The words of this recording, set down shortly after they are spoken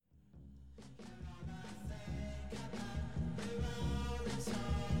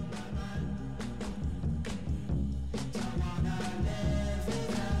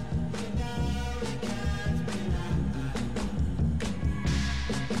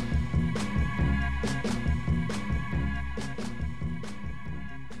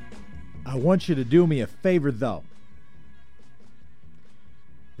I want you to do me a favor, though.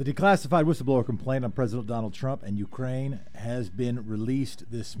 The declassified whistleblower complaint on President Donald Trump and Ukraine has been released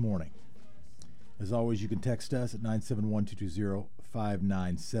this morning. As always, you can text us at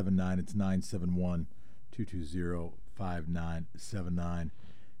 971-220-5979. It's 971-220-5979.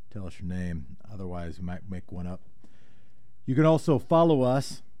 Tell us your name. Otherwise, we might make one up. You can also follow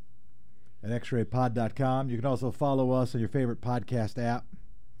us at xraypod.com. You can also follow us on your favorite podcast app.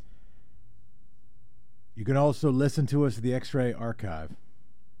 You can also listen to us at the X-Ray Archive.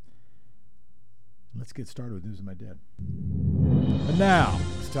 Let's get started with News with My Dad. And now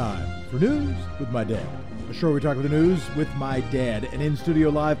it's time for News with My Dad. A show where we talk about the news with my dad. And in studio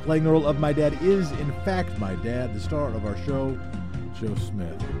live, playing the role of my dad is, in fact, my dad, the star of our show, Joe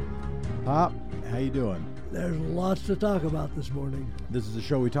Smith. Pop, how you doing? There's lots to talk about this morning. This is a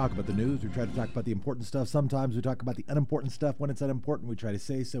show we talk about the news. We try to talk about the important stuff. Sometimes we talk about the unimportant stuff. When it's unimportant, we try to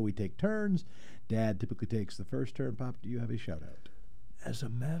say so. We take turns. Dad typically takes the first turn. Pop, do you have a shout-out? As a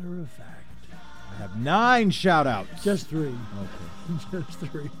matter of fact, I have 9 shout-outs. just 3. Okay. Just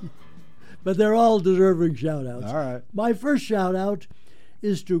 3. But they're all deserving shout-outs. All right. My first shout-out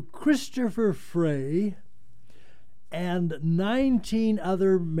is to Christopher Frey and 19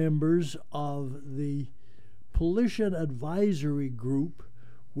 other members of the Pollution Advisory Group,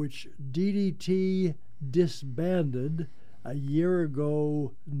 which DDT disbanded a year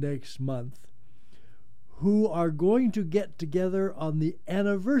ago next month, who are going to get together on the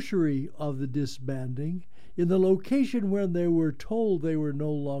anniversary of the disbanding in the location where they were told they were no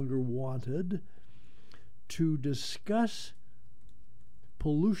longer wanted to discuss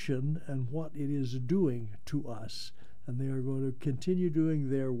pollution and what it is doing to us. And they are going to continue doing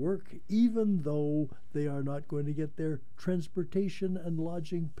their work even though they are not going to get their transportation and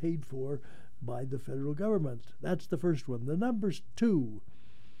lodging paid for by the federal government. That's the first one. The number's 2.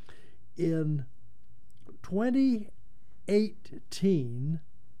 In 2018,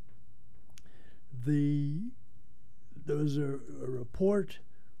 there was a report,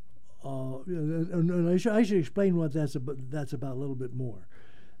 and I should explain what that's about a little bit more.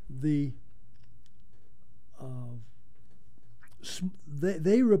 They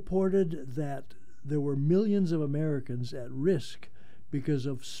reported that there were millions of Americans at risk because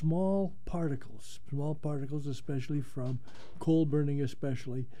of small particles especially from coal burning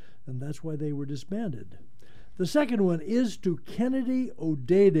especially, and that's why they were disbanded. The second one is to Kennedy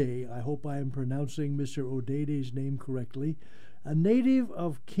Odede. I hope I am pronouncing Mr. Odede's name correctly, a native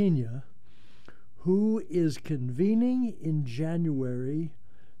of Kenya who is convening in January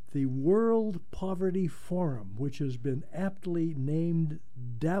the World Poverty Forum, which has been aptly named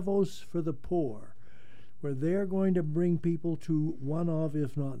Davos for the Poor, where they're going to bring people to one of,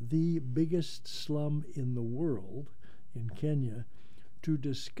 if not the biggest slum in the world, in Kenya, to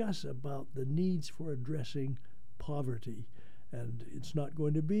discuss about the needs for addressing poverty. And it's not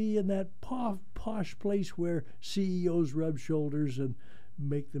going to be in that posh place where CEOs rub shoulders and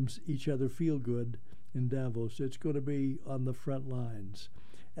make them each other feel good in Davos. It's going to be on the front lines.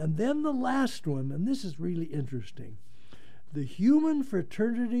 And then the last one, and this is really interesting, the Human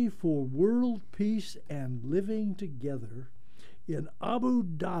Fraternity for World Peace and Living Together in Abu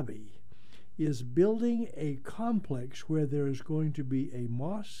Dhabi is building a complex where there is going to be a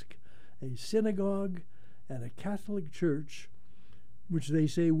mosque, a synagogue, and a Catholic church, which they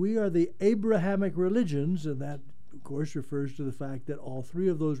say we are the Abrahamic religions, and that, of course, refers to the fact that all 3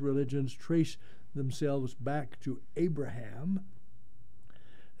 of those religions trace themselves back to Abraham,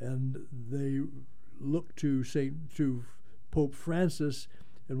 and they look to Pope Francis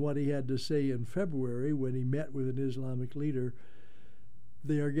and what he had to say in February when he met with an Islamic leader.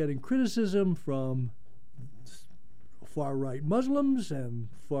 They are getting criticism from far-right Muslims and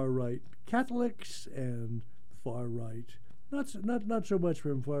far-right Catholics and far-right, not so much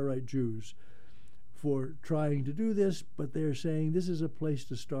from far-right Jews, for trying to do this, but they're saying this is a place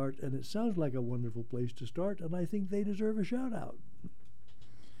to start, and it sounds like a wonderful place to start, and I think they deserve a shout-out.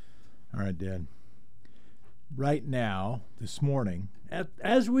 All right, Dad. Right now, this morning,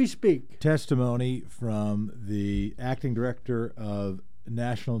 as we speak, testimony from the acting director of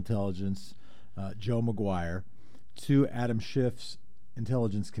National Intelligence, Joe McGuire, to Adam Schiff's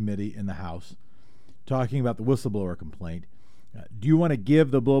Intelligence Committee in the House, talking about the whistleblower complaint. Do you want to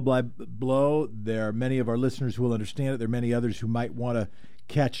give the blow-by-blow? There are many of our listeners who will understand it. There are many others who might want to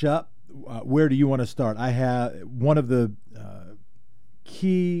catch up. Where do you want to start? I have one of the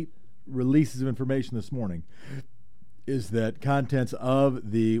key releases of information this morning is that contents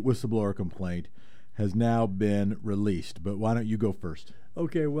of the whistleblower complaint has now been released. But why don't you go first?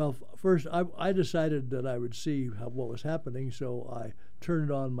 Okay, well, first, I decided that I would see what was happening, so I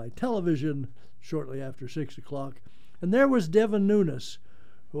turned on my television shortly after 6 o'clock, and there was Devin Nunes,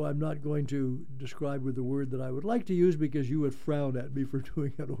 who I'm not going to describe with the word that I would like to use because you would frown at me for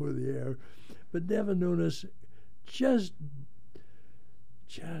doing it over the air. But Devin Nunes just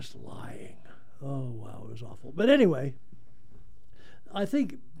lying. Oh, wow, it was awful. But anyway, I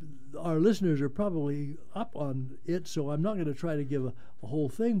think our listeners are probably up on it, so I'm not going to try to give a whole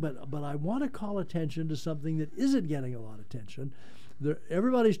thing, but I want to call attention to something that isn't getting a lot of attention.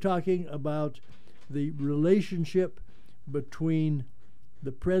 Everybody's talking about the relationship between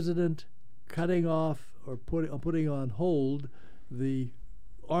the president cutting off or putting on hold the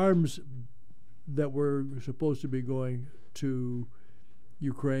arms that were supposed to be going to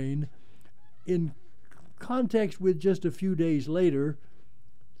Ukraine, in context with just a few days later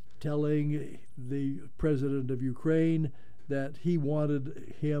telling the president of Ukraine that he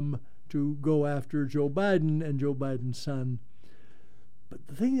wanted him to go after Joe Biden and Joe Biden's son. But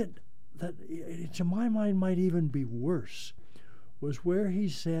the thing that to my mind might even be worse was where he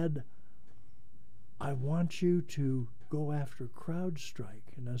said, I want you to go after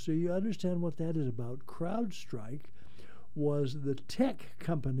CrowdStrike. Now, so you understand what that is about. CrowdStrike was the tech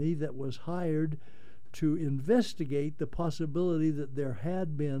company that was hired to investigate the possibility that there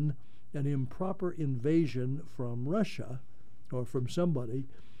had been an improper invasion from Russia or from somebody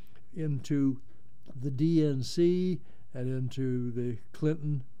into the DNC and into the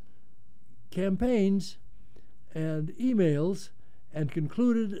Clinton campaigns and emails, and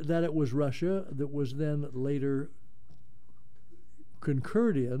concluded that it was Russia, that was then later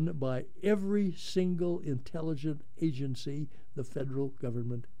concurred in by every single intelligence agency the federal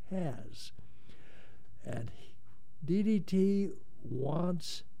government has. And DDT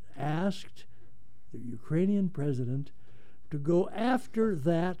asked the Ukrainian president to go after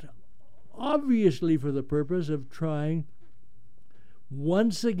that, obviously for the purpose of trying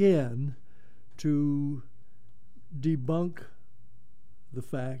once again to debunk the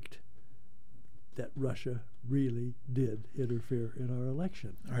fact that Russia really did interfere in our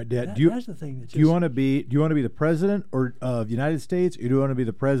election. All right, Dad. That's the thing. Do you want to be the president of the United States, or do you want to be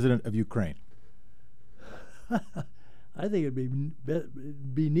the president of Ukraine? I think it'd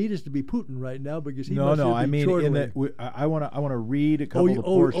be neatest to be Putin right now because he must I mean chortling. I want to read a couple of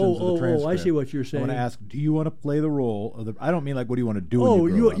portions of the transcript. Oh, I see what you're saying. I want to ask, do you want to play the role of the? I don't mean like what do you want to do? Oh,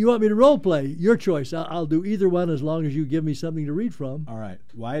 when you grow up? you want me to role play? Your choice. I'll do either one as long as you give me something to read from. All right.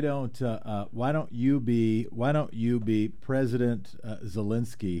 Why don't you be President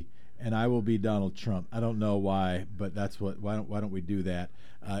Zelensky, and I will be Donald Trump. I don't know why, but that's what. Why don't we do that?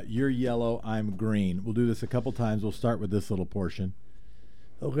 You're yellow, I'm green. We'll do this a couple times. We'll start with this little portion.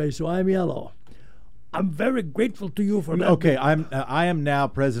 Okay, so I'm yellow. I'm very grateful to you for that. Okay, I am now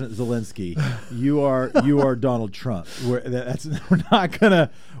President Zelensky. You are Donald Trump. We're not gonna.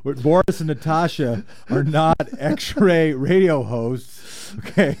 Boris and Natasha are not X-ray radio hosts.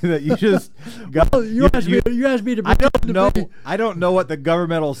 Okay, that you just got. Well, you asked me to. I don't know what the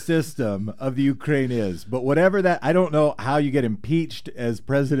governmental system of the Ukraine is, but whatever that, I don't know how you get impeached as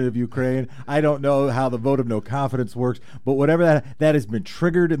president of Ukraine. I don't know how the vote of no confidence works, but whatever that has been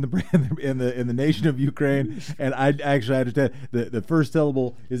triggered in the nation of Ukraine, and I actually understand the first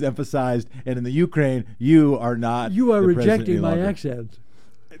syllable is emphasized, and in the Ukraine, you are not. You are the rejecting president my any longer. accent.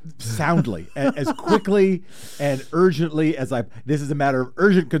 Soundly, as quickly and urgently as this is a matter of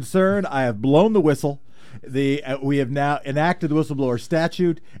urgent concern. I have blown the whistle. We have now enacted the whistleblower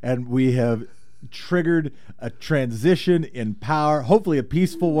statute, and we have triggered a transition in power, hopefully a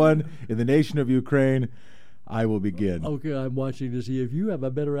peaceful one, in the nation of Ukraine. I will begin. Okay, I'm watching to see if you have a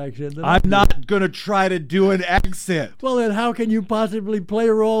better accent than I'm not going to try to do an accent. Well, then how can you possibly play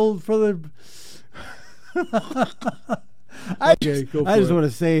a role for the... I just want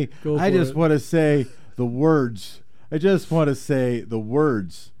to say the words. I just want to say the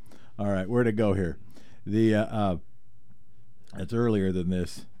words. All right, where to go here? It's earlier than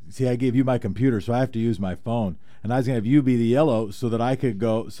this. See, I gave you my computer, so I have to use my phone, and I was going to have you be the yellow so that I could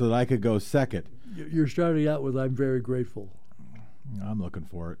go second. You're starting out with "I'm very grateful." I'm looking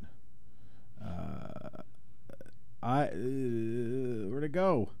for it. Where to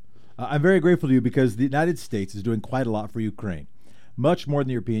go? I'm very grateful to you because the United States is doing quite a lot for Ukraine, much more than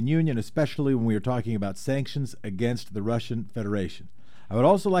the European Union, especially when we are talking about sanctions against the Russian Federation. I would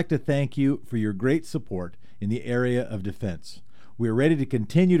also like to thank you for your great support in the area of defense. We are ready to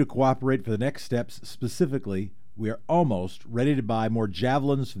continue to cooperate for the next steps. Specifically, we are almost ready to buy more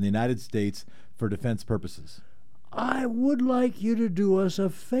javelins from the United States for defense purposes. I would like you to do us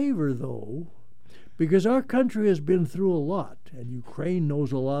a favor, though, because our country has been through a lot, and Ukraine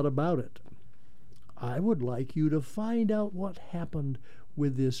knows a lot about it. I would like you to find out what happened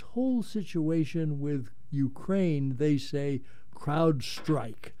with this whole situation with Ukraine. They say crowd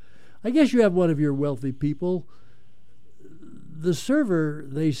strike. I guess you have one of your wealthy people. The server,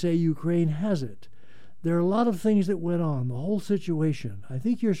 they say Ukraine has it. There are a lot of things that went on, the whole situation. I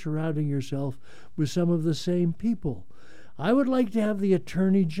think you're surrounding yourself with some of the same people. I would like to have the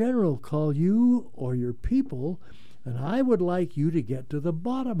Attorney General call you or your people, and I would like you to get to the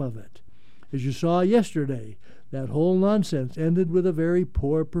bottom of it. As you saw yesterday, that whole nonsense ended with a very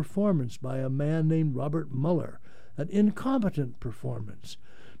poor performance by a man named Robert Mueller, an incompetent performance.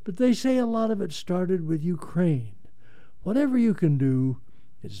 But they say a lot of it started with Ukraine. Whatever you can do,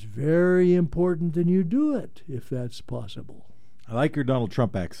 it's very important that you do it, if that's possible. I like your Donald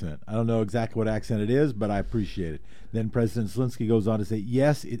Trump accent. I don't know exactly what accent it is, but I appreciate it. Then President Zelensky goes on to say,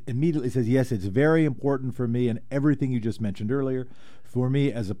 yes, it immediately says, yes, it's very important for me and everything you just mentioned earlier. For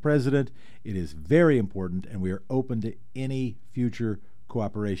me as a president, it is very important, and we are open to any future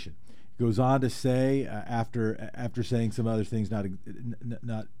cooperation. He goes on to say, after saying some other things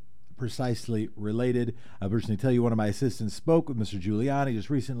not precisely related, I personally tell you one of my assistants spoke with Mr. Giuliani just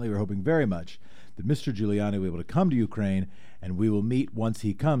recently. We're hoping very much that Mr. Giuliani will be able to come to Ukraine, and we will meet once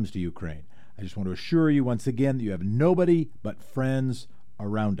he comes to Ukraine. I just want to assure you once again that you have nobody but friends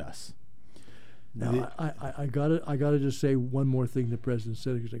around us. Now, I gotta just say one more thing the president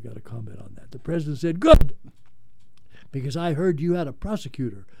said, because I got to comment on that. The president said, good, because I heard you had a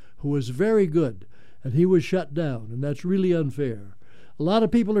prosecutor who was very good, and he was shut down, and that's really unfair. A lot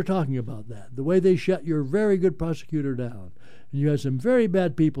of people are talking about that, the way they shut your very good prosecutor down, and you had some very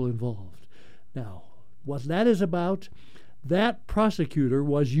bad people involved. Now, what that is about, that prosecutor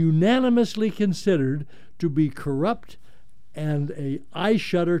was unanimously considered to be corrupt and an eye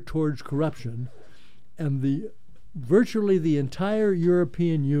shutter towards corruption, and virtually the entire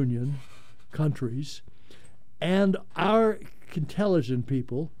European Union countries and our intelligent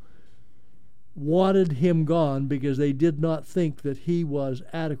people wanted him gone because they did not think that he was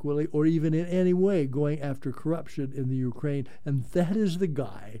adequately or even in any way going after corruption in the Ukraine. And that is the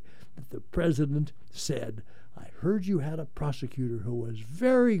guy that the president said, I heard you had a prosecutor who was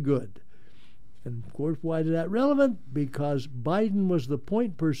very good. And of course, why is that relevant? Because Biden was the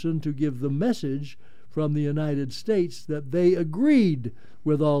point person to give the message from the United States that they agreed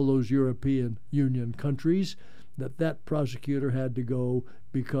with all those European Union countries that prosecutor had to go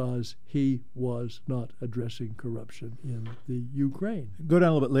because he was not addressing corruption in the Ukraine. Go down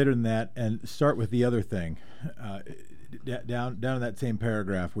a little bit later than that and start with the other thing. Down in that same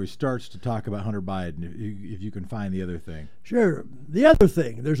paragraph where he starts to talk about Hunter Biden, if you can find the other thing. Sure. The other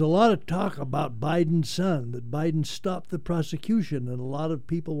thing, there's a lot of talk about Biden's son, that Biden stopped the prosecution, and a lot of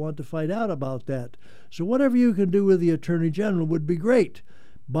people want to find out about that. So whatever you can do with the Attorney General would be great.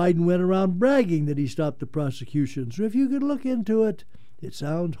 Biden went around bragging that he stopped the prosecution. So if you could look into it, it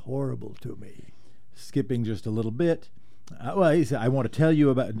sounds horrible to me. Skipping just a little bit. He said, I want to tell you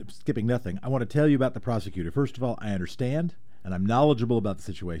about, skipping nothing, I want to tell you about the prosecutor. First of all, I understand, and I'm knowledgeable about the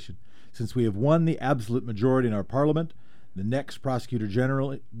situation. Since we have won the absolute majority in our parliament, the next prosecutor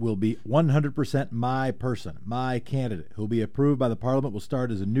general will be 100% my person, my candidate, who will be approved by the parliament, will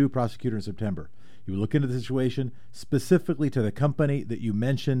start as a new prosecutor in September. He will look into the situation specifically to the company that you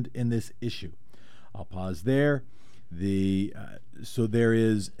mentioned in this issue. I'll pause there. So there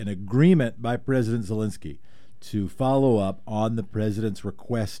is an agreement by President Zelensky to follow up on the president's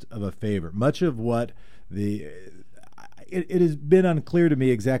request of a favor. Much of what it has been unclear to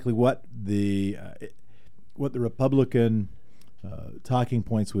me exactly what the Republican talking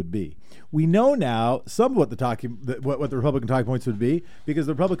points would be. We know now some of what the Republican talking points would be, because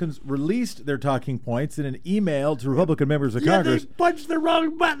the Republicans released their talking points in an email to Republican members of Congress. They punched the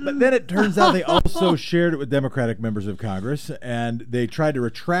wrong button. But then it turns out they also shared it with Democratic members of Congress, and they tried to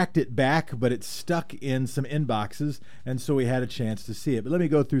retract it back, but it stuck in some inboxes, and so we had a chance to see it. But let me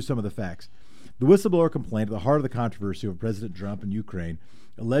go through some of the facts. The whistleblower complaint at the heart of the controversy over President Trump and Ukraine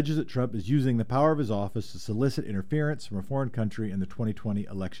alleges that Trump is using the power of his office to solicit interference from a foreign country in the 2020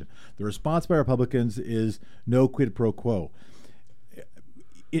 election. The response by Republicans is no quid pro quo.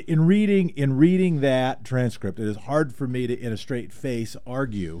 In reading that transcript, it is hard for me to, in a straight face,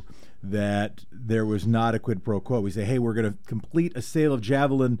 argue that there was not a quid pro quo. We say, hey, we're going to complete a sale of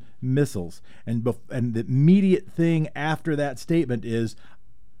Javelin missiles. And the immediate thing after that statement is,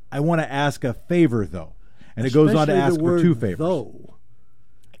 I want to ask a favor, though. And it goes on to ask for two favors. Though.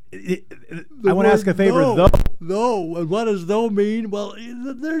 I want to ask a favor, though. Though. And what does though mean? Well,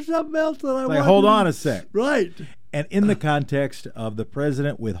 there's something else that I want to... Hold on a sec. Right. And in the context of the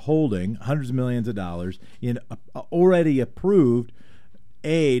president withholding hundreds of millions of dollars in already approved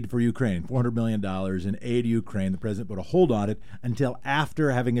aid for Ukraine, $400 million in aid to Ukraine. The president put a hold on it until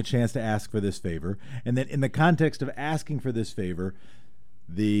after having a chance to ask for this favor. And then in the context of asking for this favor,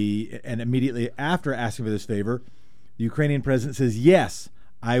 and immediately after asking for this favor, the Ukrainian president says, yes,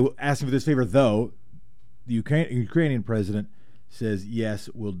 asking for this favor, though the Ukrainian president says, yes,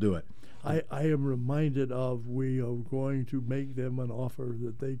 we'll do it. I am reminded of, we are going to make them an offer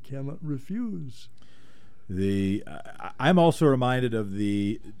that they cannot refuse. I'm also reminded of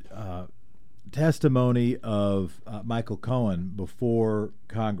the testimony of Michael Cohen before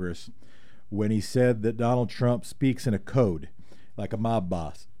Congress when he said that Donald Trump speaks in a code, like a mob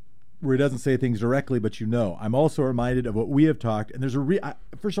boss, where he doesn't say things directly, but you know. I'm also reminded of what we have talked, and there's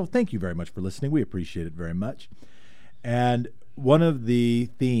first of all, thank you very much for listening. We appreciate it very much. And one of the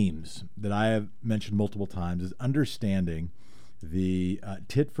themes that I have mentioned multiple times is understanding the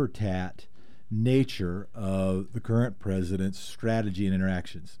tit-for-tat nature of the current president's strategy and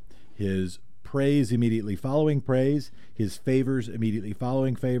interactions. His praise immediately following praise, his favors immediately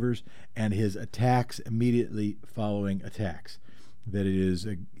following favors, and his attacks immediately following attacks. That it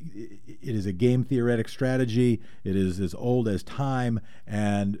is a game theoretic strategy. It is as old as time,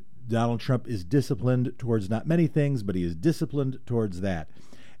 and Donald Trump is disciplined towards not many things, but he is disciplined towards that.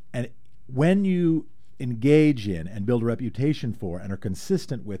 And when you engage in and build a reputation for and are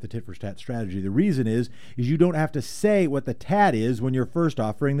consistent with the tit-for-tat strategy, the reason is you don't have to say what the tat is when you're first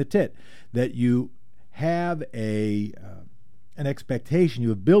offering the tit. That you have an expectation, you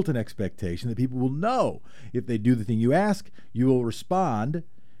have built an expectation that people will know if they do the thing you ask, you will respond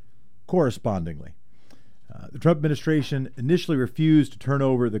correspondingly. The Trump administration initially refused to turn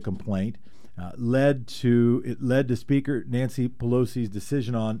over the complaint. Led to Speaker Nancy Pelosi's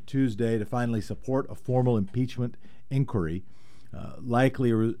decision on Tuesday to finally support a formal impeachment inquiry. Likely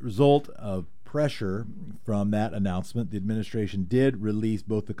a result of pressure from that announcement, the administration did release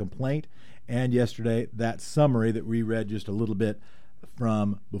both the complaint and yesterday that summary that we read just a little bit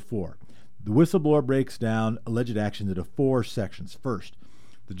from before. The whistleblower breaks down alleged actions into 4 sections. First,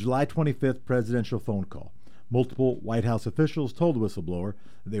 the July 25th presidential phone call. Multiple White House officials told the whistleblower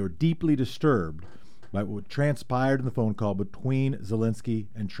that they were deeply disturbed by what transpired in the phone call between Zelensky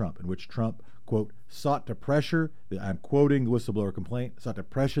and Trump, in which Trump, quote, sought to pressure, I'm quoting the whistleblower complaint, sought to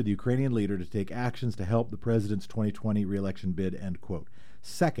pressure the Ukrainian leader to take actions to help the president's 2020 re-election bid, end quote.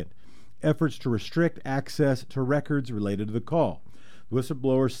 Second, efforts to restrict access to records related to the call. The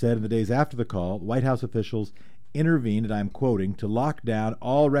whistleblower said in the days after the call, White House officials intervened, and I'm quoting, to lock down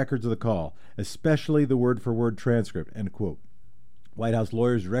all records of the call, especially the word-for-word transcript, end quote. White House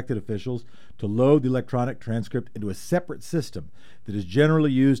lawyers directed officials to load the electronic transcript into a separate system that is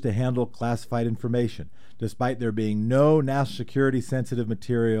generally used to handle classified information, despite there being no national security sensitive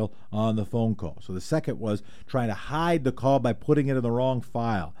material on the phone call. So the second was trying to hide the call by putting it in the wrong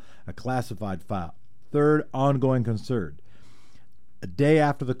file, a classified file. Third, ongoing concern. A day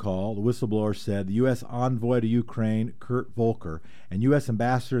after the call, the whistleblower said the U.S. envoy to Ukraine, Kurt Volker, and U.S.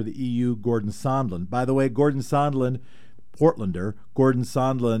 ambassador to the EU, Gordon Sondland. By the way, Gordon Sondland, Portlander, Gordon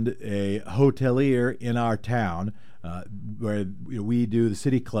Sondland, a hotelier in our town, where we do the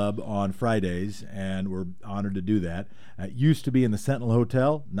City Club on Fridays, and we're honored to do that. Used to be in the Sentinel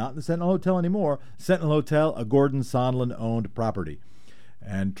Hotel, not in the Sentinel Hotel anymore. Sentinel Hotel, a Gordon Sondland-owned property,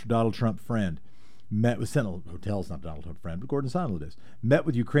 and Donald Trump friend. Met with Sentinel Hotel's not Donald Trump friend, but Gordon Sondland is. Met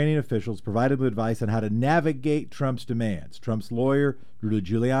with Ukrainian officials, provided them advice on how to navigate Trump's demands. Trump's lawyer, Rudy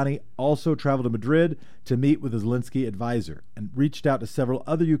Giuliani, also traveled to Madrid to meet with a Zelensky advisor and reached out to several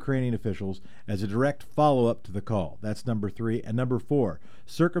other Ukrainian officials as a direct follow-up to the call. That's number 3. And number 4,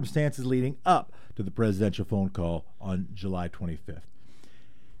 circumstances leading up to the presidential phone call on July 25th.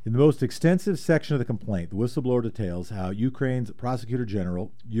 In the most extensive section of the complaint, the whistleblower details how Ukraine's Prosecutor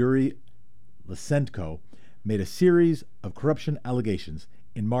General, Yuri Lysenko, made a series of corruption allegations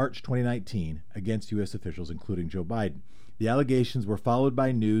in March 2019 against U.S. officials, including Joe Biden. The allegations were followed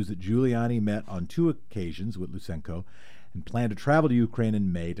by news that Giuliani met on 2 occasions with Lysenko and planned to travel to Ukraine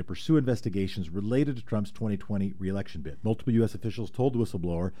in May to pursue investigations related to Trump's 2020 re-election bid. Multiple U.S. officials told the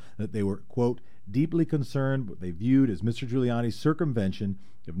whistleblower that they were, quote, deeply concerned what they viewed as Mr. Giuliani's circumvention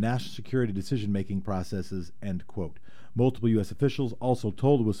of national security decision-making processes, end quote. Multiple U.S. officials also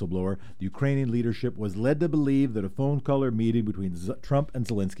told the whistleblower the Ukrainian leadership was led to believe that a phone call or meeting between Trump and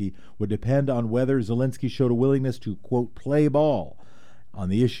Zelensky would depend on whether Zelensky showed a willingness to, quote, play ball on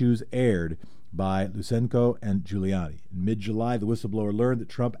the issues aired by Lysenko and Giuliani. In mid-July, the whistleblower learned that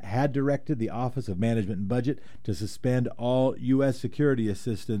Trump had directed the Office of Management and Budget to suspend all U.S. security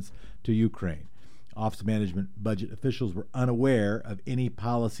assistance to Ukraine. Office of Management Budget officials were unaware of any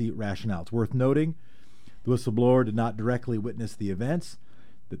policy rationale. It's worth noting the whistleblower did not directly witness the events,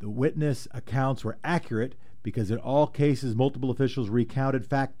 that the witness accounts were accurate because in all cases, multiple officials recounted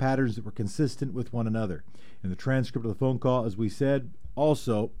fact patterns that were consistent with one another. In the transcript of the phone call, as we said,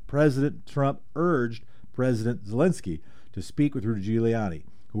 also, President Trump urged President Zelensky to speak with Rudy Giuliani,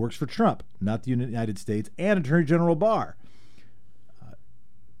 who works for Trump, not the United States, and Attorney General Barr.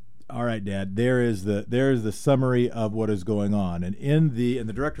 All right, Dad. There is the summary of what is going on, and the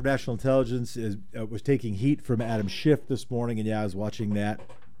Director of National Intelligence was taking heat from Adam Schiff this morning, and I was watching that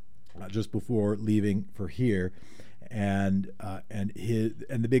just before leaving for here, and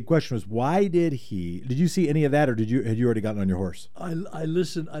the big question was, why did you see any of that, or had you already gotten on your horse? I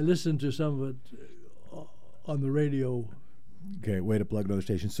listened to some of it on the radio. Okay, way to plug another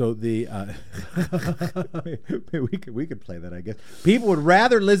station. So we could play that, I guess. People would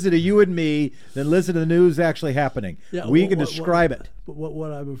rather listen to you and me than listen to the news actually happening. Yeah, we can describe it. But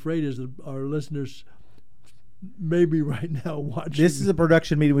what I'm afraid is that our listeners may be right now watching. This is a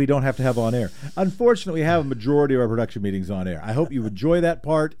production meeting we don't have to have on air. Unfortunately, we have a majority of our production meetings on air. I hope you enjoy that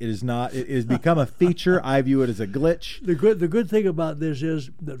part. It is not. It has become a feature. I view it as a glitch. The good thing about this is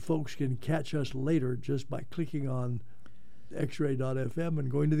that folks can catch us later just by clicking on xray.fm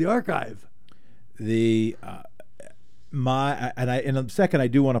and going to the archive. In a second I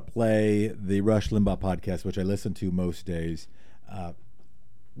do want to play the Rush Limbaugh podcast, which I listen to most days.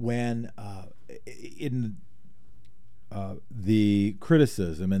 The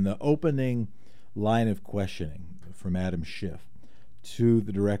criticism in the opening line of questioning from Adam Schiff to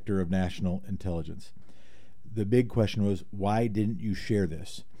the Director of National Intelligence, the big question was, why didn't you share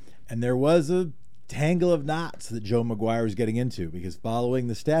this? And there was a tangle of knots that Joe Maguire is getting into, because following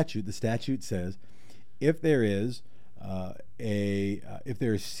the statute says if there is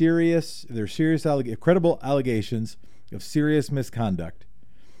credible allegations of serious misconduct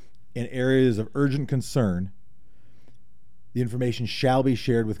in areas of urgent concern, the information shall be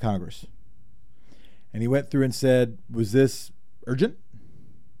shared with Congress. And he went through and said, was this urgent?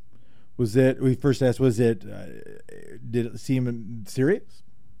 We first asked, did it seem serious?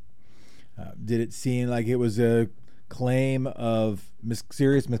 Did it seem like it was a claim of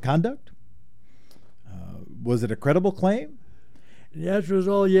serious misconduct? Was it a credible claim? The answer was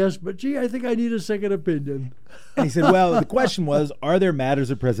all yes, but gee, I think I need a second opinion. And he said, well, the question was, are there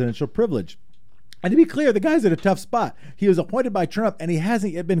matters of presidential privilege? And to be clear, the guy's at a tough spot. He was appointed by Trump, and he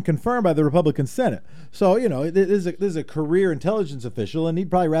hasn't yet been confirmed by the Republican Senate. So, this is a career intelligence official, and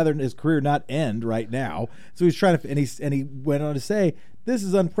he'd probably rather his career not end right now. So he's trying to, and he went on to say, this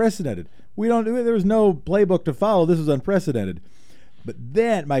is unprecedented. There was no playbook to follow. This was unprecedented. But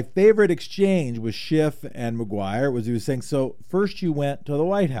then my favorite exchange with Schiff and Maguire was he was saying, so first you went to the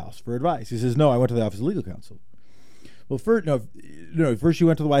White House for advice. He says, no, I went to the Office of Legal Counsel. Well, first you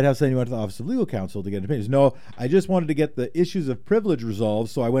went to the White House, then you went to the Office of Legal Counsel to get opinions. No, I just wanted to get the issues of privilege resolved,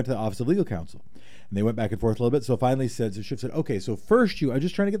 so I went to the Office of Legal Counsel. And they went back and forth a little bit, so finally Schiff said, okay, so first I'm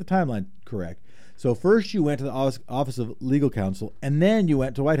just trying to get the timeline correct. So first you went to the Office of Legal Counsel, and then you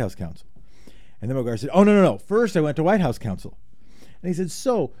went to White House Counsel. And then Maguire said, oh, no, first I went to White House Counsel. And he said,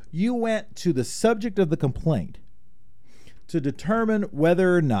 so you went to the subject of the complaint to determine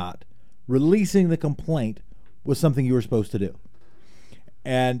whether or not releasing the complaint was something you were supposed to do.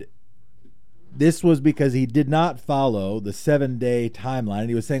 And this was because he did not follow the 7-day timeline. And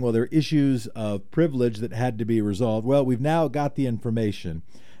he was saying, well, there are issues of privilege that had to be resolved. Well, we've now got the information.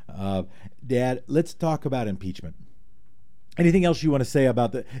 Dad, let's talk about impeachment. Anything else you want to say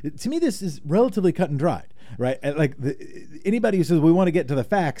about to me, this is relatively cut and dried, right? Like anybody who says we want to get to the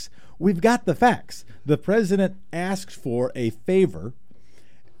facts, we've got the facts. The president asked for a favor,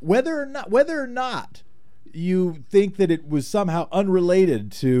 whether or not you think that it was somehow unrelated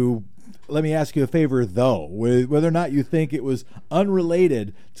to, let me ask you a favor though, whether or not you think it was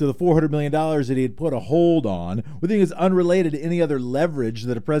unrelated to the $400 million that he had put a hold on, whether it's unrelated to any other leverage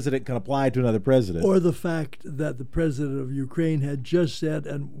that a president can apply to another president. Or the fact that the president of Ukraine had just said,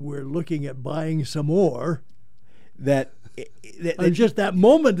 and we're looking at buying some more. Just that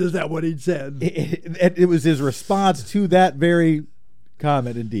moment, is that what he'd said? It was his response to that very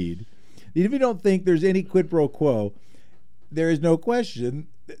comment, indeed. If you don't think there's any quid pro quo, there is no question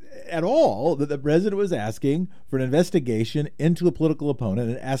at all that the president was asking for an investigation into a political opponent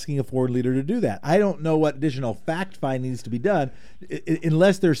and asking a foreign leader to do that. I don't know what additional fact finding needs to be done,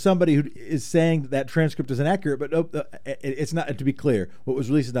 unless there's somebody who is saying that transcript is inaccurate. But it's not. To be clear, what was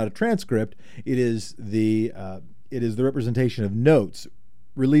released is not a transcript. It is the representation of notes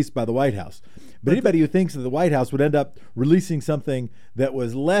released by the White House. But anybody who thinks that the White House would end up releasing something that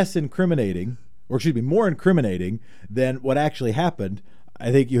was more incriminating than what actually happened,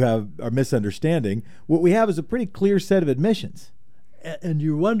 I think you are misunderstanding. What we have is a pretty clear set of admissions. And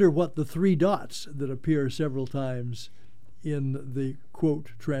you wonder what the three dots that appear several times in the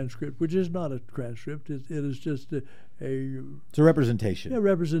quote transcript, which is not a transcript, it is just it's a representation. A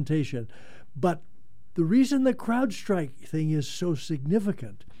representation. But the reason the CrowdStrike thing is so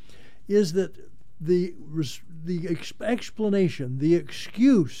significant is that the explanation, the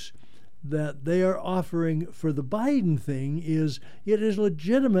excuse that they are offering for the Biden thing is it is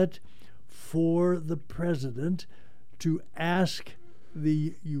legitimate for the president to ask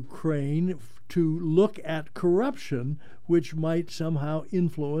the Ukraine to look at corruption, which might somehow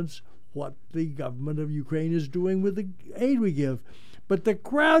influence what the government of Ukraine is doing with the aid we give. But the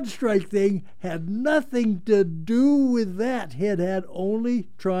CrowdStrike thing had nothing to do with that. It had only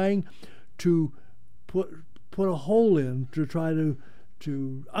trying to put a hole in to try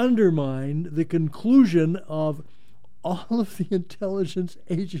to undermine the conclusion of all of the intelligence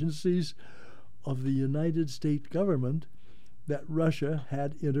agencies of the United States government that Russia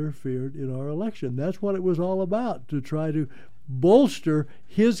had interfered in our election. That's what it was all about, to try to bolster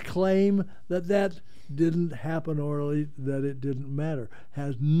his claim that that didn't happen or that it didn't matter.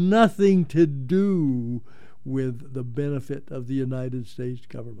 Has nothing to do with the benefit of the United States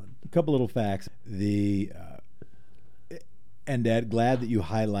government. A couple little facts. And Ed, glad that you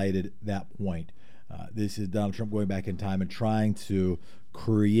highlighted that point. This is Donald Trump going back in time and trying to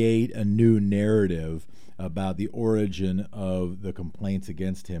create a new narrative about the origin of the complaints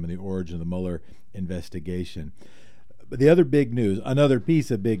against him and the origin of the Mueller investigation. But the other big news, another piece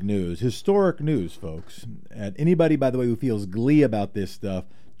of big news, historic news, folks. And anybody, by the way, who feels glee about this stuff,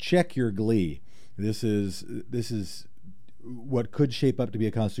 check your glee. This is what could shape up to be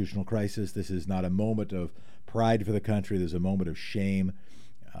a constitutional crisis. This is not a moment of pride for the country. There's a moment of shame.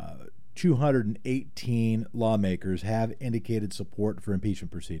 218 lawmakers have indicated support for impeachment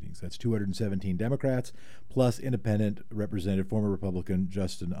proceedings. That's 217 Democrats plus independent representative, former Republican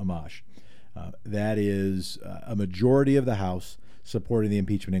Justin Amash. That is a majority of the House supporting the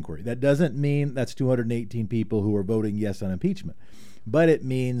impeachment inquiry. That doesn't mean that's 218 people who are voting yes on impeachment, but it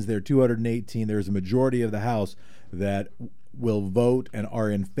means there are 218. There's a majority of the House that will vote and are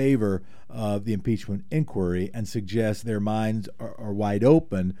in favor of the impeachment inquiry and suggest their minds are wide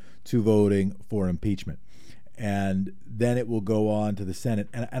open to voting for impeachment. And then it will go on to the Senate.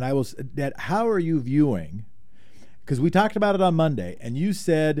 And I will, Dad, how are you viewing, because we talked about it on Monday, and you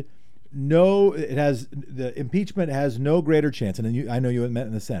said no, the impeachment has no greater chance, and I know you met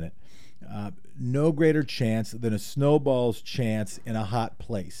in the Senate, no greater chance than a snowball's chance in a hot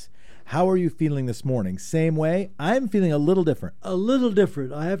place. How are you feeling this morning? Same way? I'm feeling a little different. A little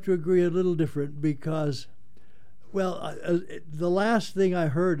different. I have to agree, a little different, because, well, the last thing I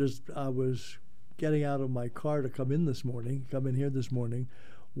heard as I was getting out of my car to come in here this morning,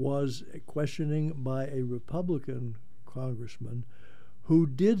 was a questioning by a Republican congressman who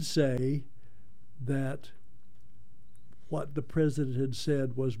did say that what the president had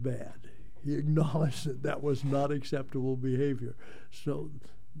said was bad. He acknowledged that that was not acceptable behavior. So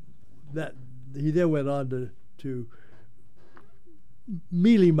that he then went on to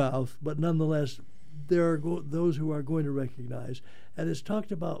mealy mouth, but nonetheless, there are those who are going to recognize, and it's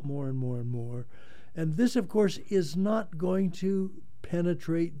talked about more and more and more. And this, of course, is not going to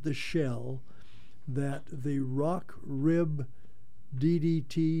penetrate the shell that the rock rib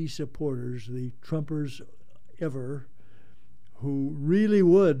DDT supporters, the Trumpers ever, who really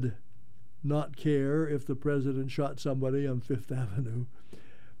would not care if the president shot somebody on Fifth Avenue.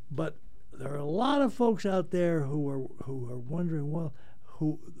 But there are a lot of folks out there who are wondering, well,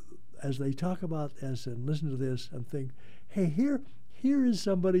 who, as they talk about this and listen to this and think, hey, here is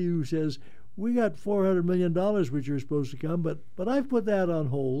somebody who says, we got $400 million which are supposed to come, but I've put that on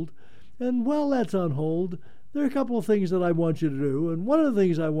hold. And while that's on hold, there are a couple of things that I want you to do. And one of the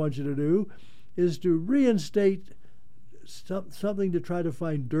things I want you to do is to reinstate something to try to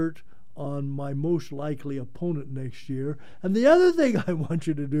find dirt on my most likely opponent next year. And the other thing I want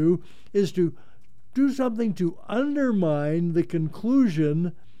you to do is to do something to undermine the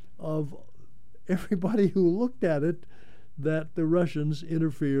conclusion of everybody who looked at it that the Russians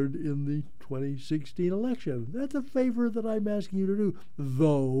interfered in the 2016 election. That's a favor that I'm asking you to do,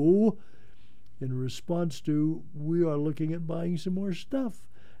 though in response to, we are looking at buying some more stuff.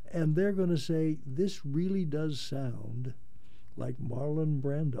 And they're going to say, this really does sound like Marlon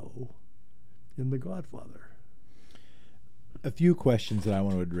Brando in The Godfather. A few questions that I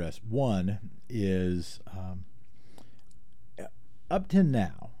want to address. One is, up to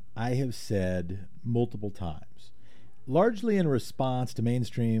now, I have said multiple times, largely in response to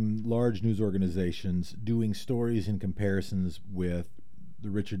mainstream large news organizations doing stories and comparisons with the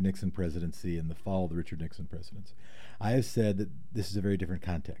Richard Nixon presidency and the fall of the Richard Nixon presidency. I have said that this is a very different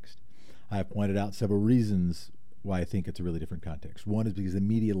context. I have pointed out several reasons why I think it's a really different context. One is because the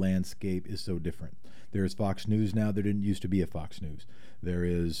media landscape is so different. There is Fox News now. There didn't used to be a Fox News. There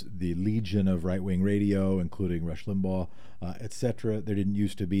is the legion of right-wing radio, including Rush Limbaugh, etc. There didn't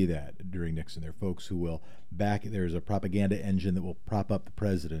used to be that during Nixon. There are folks who will there's a propaganda engine that will prop up the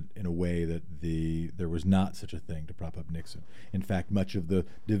president in a way that there was not such a thing to prop up Nixon. In fact, much of the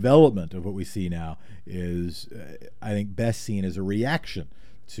development of what we see now is, I think, best seen as a reaction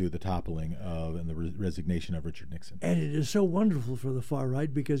to the toppling of and the resignation of Richard Nixon. And it is so wonderful for the far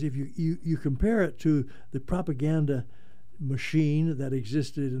right, because if you compare it to the propaganda machine that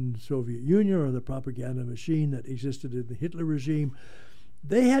existed in the Soviet Union or the propaganda machine that existed in the Hitler regime,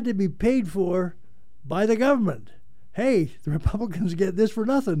 they had to be paid for by the government. Hey, the Republicans get this for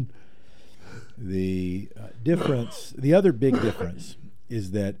nothing. The other big difference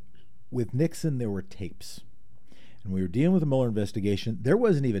is that with Nixon there were tapes. And we were dealing with the Mueller investigation. There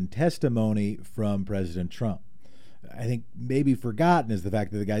wasn't even testimony from President Trump. I think maybe forgotten is the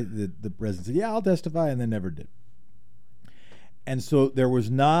fact that the president said, "Yeah, I'll testify," and then never did. And so there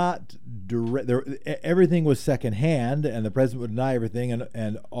was not everything was secondhand, and the president would deny everything,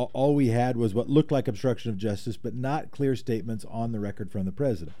 and all we had was what looked like obstruction of justice, but not clear statements on the record from the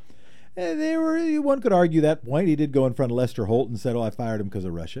president. And one could argue that point. He did go in front of Lester Holt and said, "Oh, I fired him because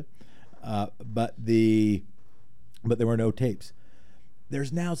of Russia," but there were no tapes.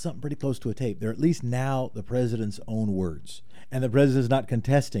 There's now something pretty close to a tape. They're at least now the president's own words. And the president is not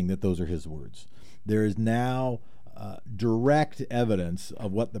contesting that those are his words. There is now direct evidence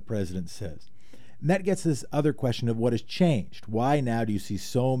of what the president says. And that gets this other question of what has changed. Why now do you see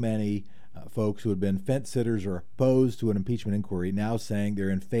so many folks who had been fence-sitters or opposed to an impeachment inquiry now saying they're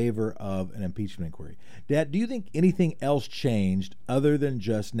in favor of an impeachment inquiry? Dad, do you think anything else changed other than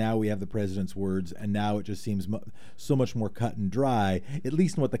just now we have the president's words and now it just seems so much more cut and dry, at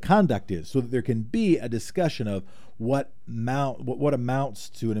least in what the conduct is, so that there can be a discussion of what amounts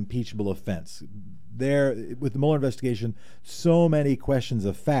to an impeachable offense? There, with the Mueller investigation, so many questions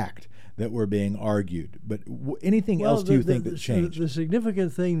of fact that were being argued. But anything else do you think that changed? The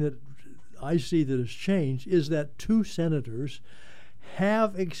significant thing that I see that has changed is that two senators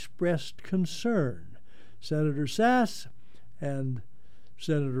have expressed concern. Senator Sasse and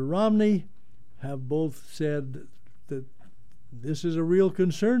Senator Romney have both said that this is a real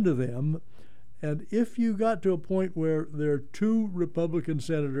concern to them. And if you got to a point where there are two Republican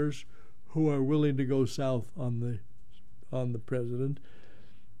senators who are willing to go south on the president,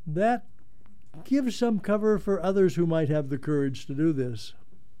 that gives some cover for others who might have the courage to do this.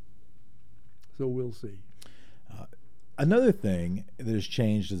 So we'll see. Another thing that has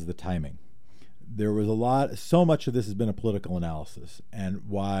changed is the timing. There was so much of this has been a political analysis, and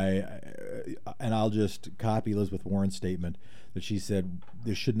I'll just copy Elizabeth Warren's statement that she said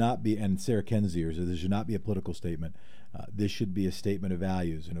there should not be, and Sarah Kenzier's, there should not be a political statement. This should be a statement of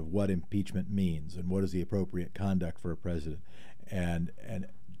values and of what impeachment means and what is the appropriate conduct for a president. And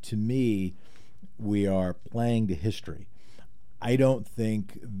to me, we are playing to history. I don't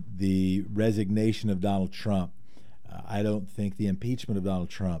think the resignation of Donald Trump, I don't think the impeachment of Donald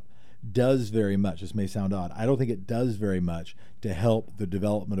Trump does very much. This may sound odd. I don't think it does very much to help the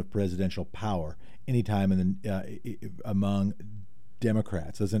development of presidential power anytime among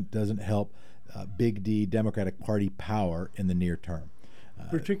Democrats. Doesn't help Big D Democratic Party power in the near term.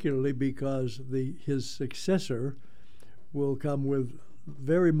 Particularly because his successor will come with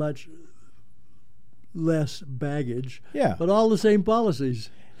very much less baggage, but all the same policies.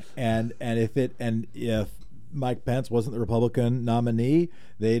 And if Mike Pence wasn't the Republican nominee,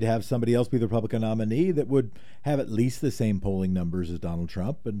 they'd have somebody else be the Republican nominee that would have at least the same polling numbers as Donald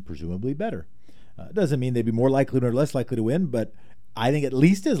Trump and presumably better. It doesn't mean they'd be more likely or less likely to win, but I think at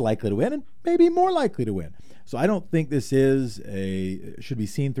least as likely to win and maybe more likely to win. So I don't think this should be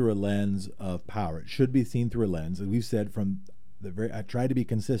seen through a lens of power. It should be seen through a lens, as we've said from I tried to be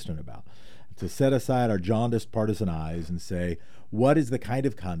consistent about, to set aside our jaundiced partisan eyes and say, what is the kind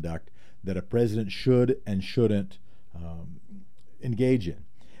of conduct that a president should and shouldn't engage in?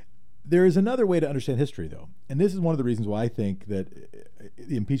 There is another way to understand history, though, and this is one of the reasons why I think that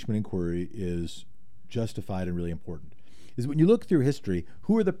the impeachment inquiry is justified and really important, is when you look through history,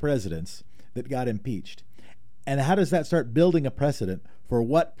 who are the presidents that got impeached? And how does that start building a precedent for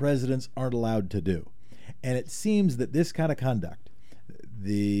what presidents aren't allowed to do? And it seems that this kind of conduct,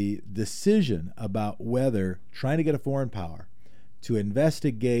 the decision about whether trying to get a foreign power to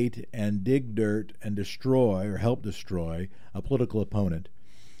investigate and dig dirt and destroy or help destroy a political opponent,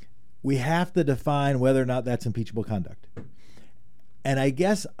 we have to define whether or not that's impeachable conduct. And I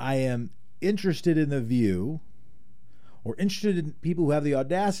guess I am interested in the view, or interested in people who have the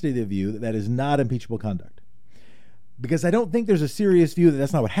audacity of the view, that is not impeachable conduct. Because I don't think there's a serious view that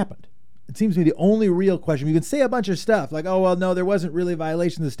that's not what happened. It seems to me the only real question. You can say a bunch of stuff like, oh, well, no, there wasn't really a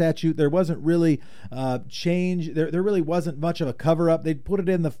violation of the statute. There wasn't really change. There really wasn't much of a cover-up. They put it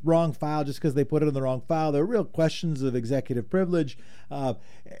in the wrong file just because they put it in the wrong file. There are real questions of executive privilege.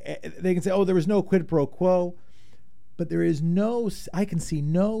 They can say, oh, there was no quid pro quo. But there is I can see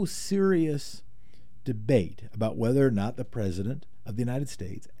no serious debate about whether or not the President of the United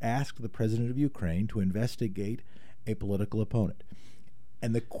States asked the President of Ukraine to investigate a political opponent.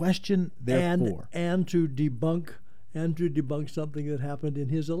 And the question, therefore, and to debunk something that happened in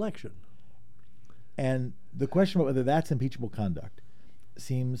his election. And the question about whether that's impeachable conduct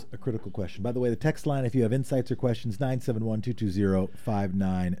seems a critical question. By the way, the text line, if you have insights or questions,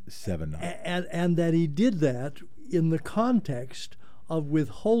 971-220-5979. And that he did that in the context of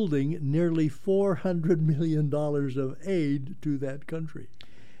withholding nearly $400 million of aid to that country.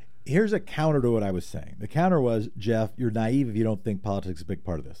 Here's a counter to what I was saying. The counter was, Jeff, you're naive if you don't think politics is a big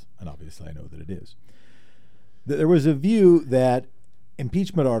part of this. And obviously I know that it is. There was a view that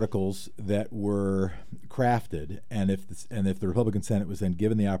impeachment articles that were crafted, and if the Republican Senate was then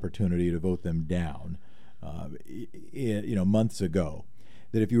given the opportunity to vote them down, months ago,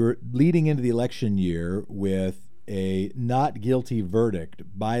 that if you were leading into the election year with a not guilty verdict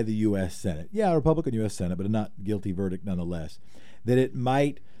by the U.S. Senate, a Republican U.S. Senate, but a not guilty verdict nonetheless, that it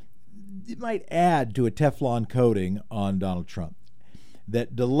might add to a Teflon coating on Donald Trump.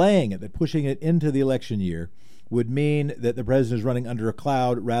 That delaying it, that pushing it into the election year, would mean that the president is running under a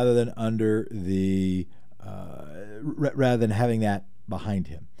cloud rather than having that behind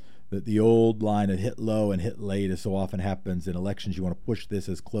him. That the old line of hit low and hit late, as so often happens in elections, you want to push this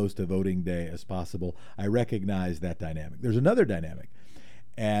as close to voting day as possible. I recognize that dynamic. There's another dynamic.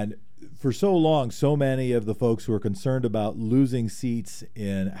 And for so long, so many of the folks who are concerned about losing seats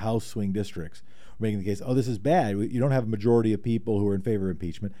in House swing districts were making the case, oh, this is bad. You don't have a majority of people who are in favor of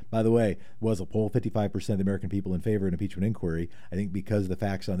impeachment. By the way, was a poll 55% of the American people in favor of an impeachment inquiry. I think because the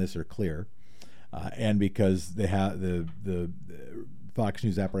facts on this are clear, and because they have the Fox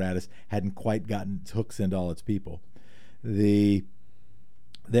News apparatus hadn't quite gotten its hooks into all its people. The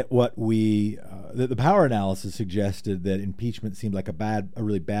power analysis suggested that impeachment seemed like a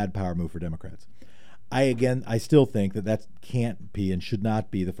really bad power move for Democrats. I still think that can't be and should not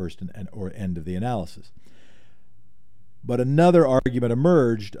be the first or end of the analysis. But another argument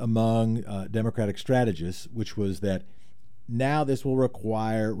emerged among Democratic strategists, which was that now this will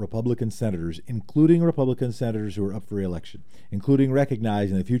require Republican senators, including Republican senators who are up for re-election, including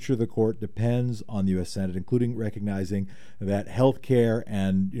recognizing the future of the court depends on the U.S. Senate, including recognizing that health care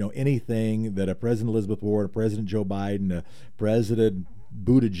and anything that a President Elizabeth Warren, a President Joe Biden, a President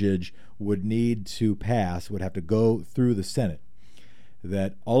Buttigieg would need to pass would have to go through the Senate,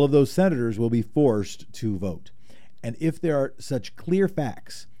 that all of those senators will be forced to vote. And if there are such clear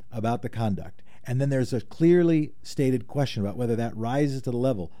facts about the conduct, and then there's a clearly stated question about whether that rises to the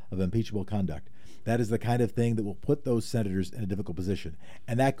level of impeachable conduct, that is the kind of thing that will put those senators in a difficult position.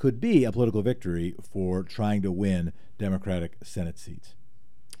 And that could be a political victory for trying to win Democratic Senate seats.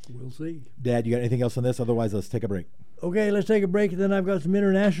 We'll see. Dad, you got anything else on this? Otherwise, let's take a break. Okay, let's take a break. Then I've got some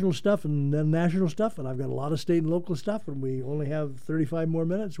international stuff and then national stuff, and I've got a lot of state and local stuff, and we only have 35 more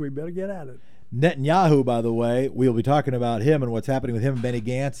minutes. We better get at it. Netanyahu, by the way, we'll be talking about him and what's happening with him and Benny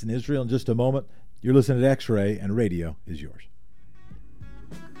Gantz in Israel in just a moment. You're listening to X-Ray, and radio is yours.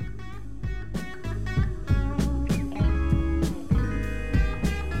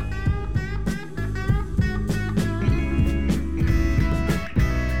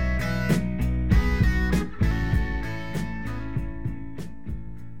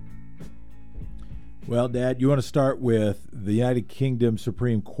 Well, Dad, you want to start with the United Kingdom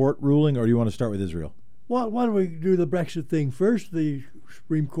Supreme Court ruling, or do you want to start with Israel? Well, why don't we do the Brexit thing first? The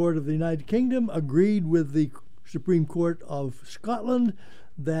Supreme Court of the United Kingdom agreed with the Supreme Court of Scotland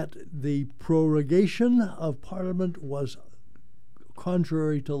that the prorogation of Parliament was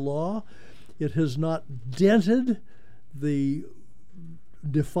contrary to law. It has not dented the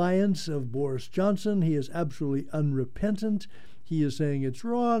defiance of Boris Johnson. He is absolutely unrepentant. He is saying it's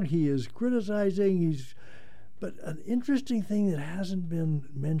wrong. He is criticizing. But an interesting thing that hasn't been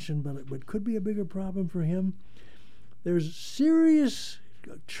mentioned, but could be a bigger problem for him, there's serious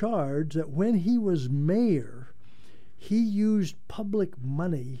charge that when he was mayor, he used public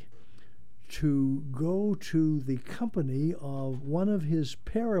money to go to the company of one of his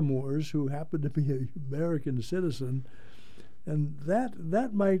paramours who happened to be an American citizen. And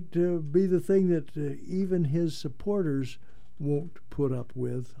that might be the thing that even his supporters won't put up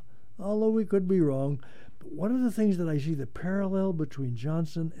with, although we could be wrong. But one of the things that I see, the parallel between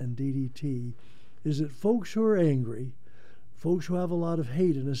Johnson and DDT, is that folks who are angry, folks who have a lot of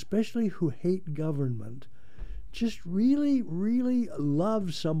hate, and especially who hate government, just really, really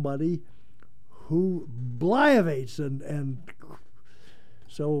love somebody who blithates, and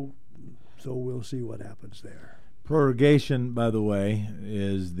so we'll see what happens there. Prorogation, by the way,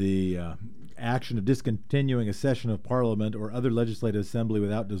 is the action of discontinuing a session of Parliament or other legislative assembly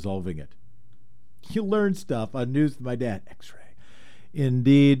without dissolving it. You learn stuff on News with My Dad. X-ray.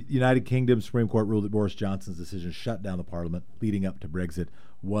 Indeed, United Kingdom Supreme Court ruled that Boris Johnson's decision to shut down the Parliament leading up to Brexit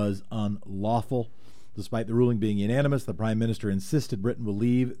was unlawful. Despite the ruling being unanimous, the Prime Minister insisted Britain will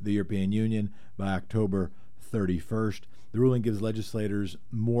leave the European Union by October 31st. The ruling gives legislators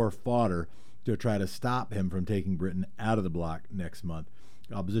more fodder to try to stop him from taking Britain out of the bloc next month.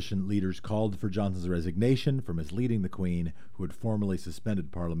 Opposition leaders called for Johnson's resignation for misleading the Queen, who had formally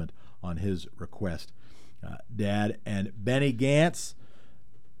suspended Parliament on his request. Dad, and Benny Gantz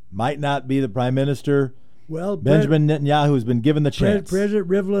might not be the Prime Minister. Well, Benjamin Netanyahu has been given the chance. President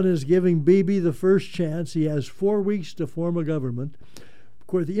Rivlin is giving Bibi the first chance. He has 4 weeks to form a government. Of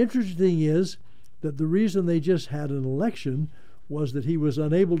course, the interesting thing is that the reason they just had an election was that he was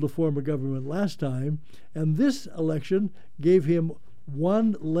unable to form a government last time, and this election gave him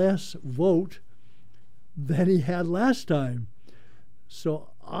 1 less vote than he had last time. So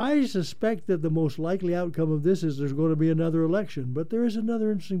I suspect that the most likely outcome of this is there's going to be another election. But there is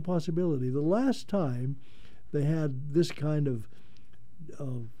another interesting possibility. The last time they had this kind of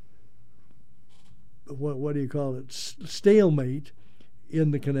what do you call it, stalemate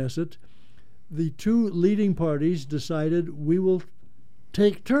in the Knesset, the 2 leading parties decided we will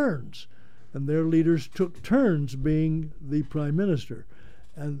take turns, and their leaders took turns being the prime minister.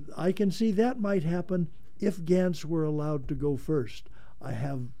 And I can see that might happen if Gantz were allowed to go first. I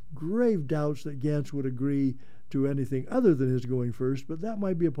have grave doubts that Gantz would agree to anything other than his going first, but that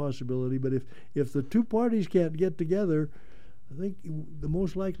might be a possibility. But if the 2 parties can't get together, I think the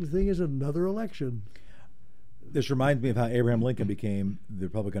most likely thing is another election. This reminds me of how Abraham Lincoln became the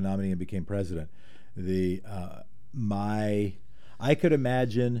Republican nominee and became president. I could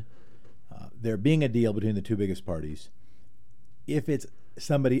imagine there being a deal between the 2 biggest parties if it's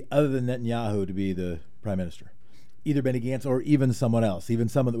somebody other than Netanyahu to be the prime minister, either Benny Gantz or even someone else, even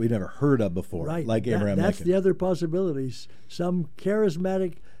someone that we've never heard of before, right. like Abraham Lincoln. That's Lincoln. The other possibilities. Some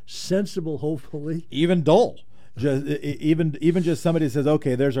charismatic, sensible, hopefully. Even dull. Even just somebody says,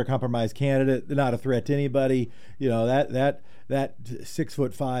 okay, there's our compromise candidate. They're not a threat to anybody. You know, that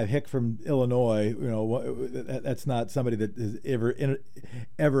 6'5" hick from Illinois. You know, that's not somebody that has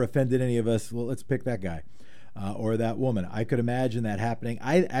ever offended any of us. Well, let's pick that guy or that woman. I could imagine that happening.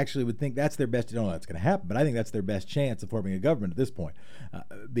 I actually would think that's their best. I don't know that's going to happen, but I think that's their best chance of forming a government at this point,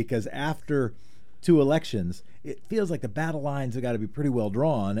 because after 2 elections, it feels like the battle lines have got to be pretty well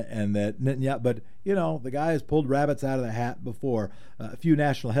drawn, and that Netanyahu, but you know, the guy has pulled rabbits out of the hat before. A few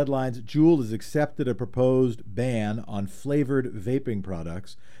national headlines: Juul has accepted a proposed ban on flavored vaping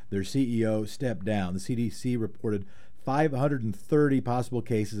products. Their CEO stepped down. The CDC reported 530 possible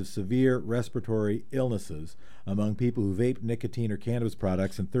cases of severe respiratory illnesses among people who vape nicotine or cannabis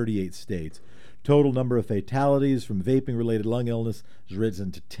products in 38 states. Total number of fatalities from vaping-related lung illness has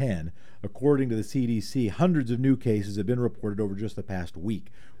risen to 10. According to the CDC, hundreds of new cases have been reported over just the past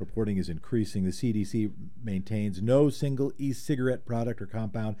week. Reporting is increasing. The CDC maintains no single e-cigarette product or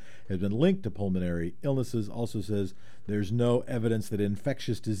compound has been linked to pulmonary illnesses. Also says there's no evidence that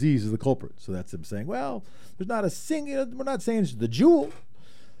infectious disease is the culprit. So that's them saying, well, there's not a single, we're not saying it's the Juul,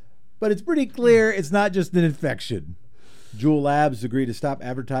 but it's pretty clear it's not just an infection. Juul Labs agreed to stop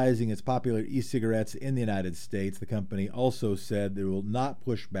advertising its popular e-cigarettes in the United States. The company also said they will not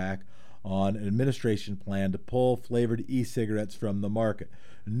push back on an administration plan to pull flavored e-cigarettes from the market.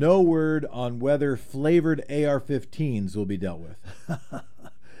 No word on whether flavored AR-15s will be dealt with.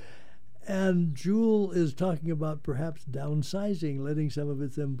 And Juul is talking about perhaps downsizing, letting some of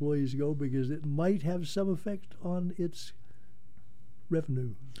its employees go because it might have some effect on its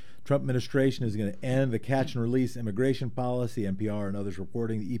revenue. Trump administration is going to end the catch and release immigration policy. NPR and others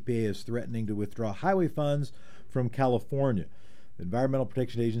reporting the EPA is threatening to withdraw highway funds from California. The Environmental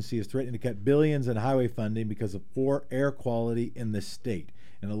Protection Agency is threatening to cut billions in highway funding because of poor air quality in the state.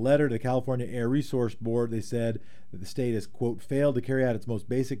 In a letter to the California Air Resource Board, they said that the state has, quote, failed to carry out its most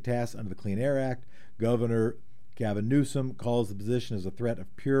basic tasks under the Clean Air Act. Governor Gavin Newsom calls the position as a threat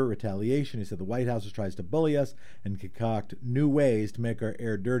of pure retaliation. He said the White House tries to bully us and concoct new ways to make our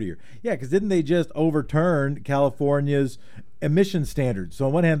air dirtier. Yeah, because didn't they just overturn California's emission standards? So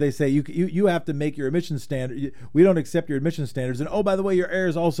on one hand, they say you have to make your emission standard. We don't accept your emission standards, and oh, by the way, your air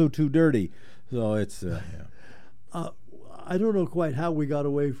is also too dirty. So it's I don't know quite how we got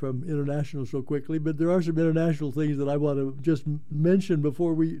away from international so quickly, but there are some international things that I want to just mention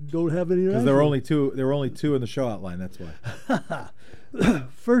before we don't have any. Because there were only two in the show outline. That's why.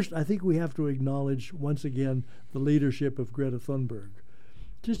 First, I think we have to acknowledge once again the leadership of Greta Thunberg.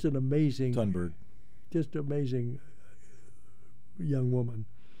 Just an amazing young woman.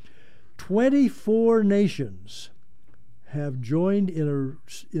 24 nations have joined in a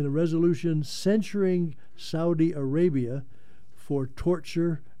resolution censuring Saudi Arabia for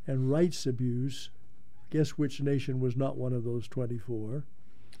torture and rights abuse. Guess which nation was not one of those 24?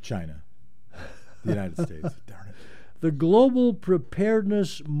 China. The United States. Darn it. The Global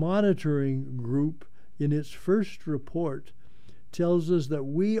Preparedness Monitoring Group, in its first report, tells us that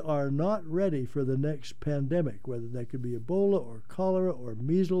we are not ready for the next pandemic, whether that could be Ebola or cholera or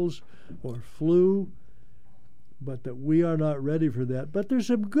measles or flu, but that we are not ready for that. But there's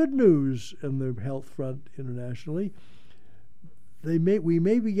some good news in the health front internationally. We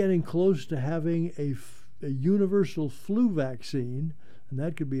may be getting close to having a universal flu vaccine, and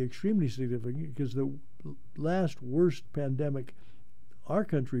that could be extremely significant because the last worst pandemic our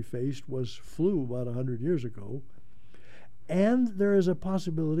country faced was flu about 100 years ago. And there is a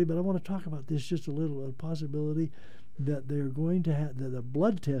possibility, but I want to talk about this just a little, a possibility that they're going to have, that a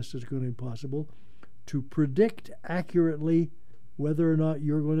blood test is going to be possible to predict accurately whether or not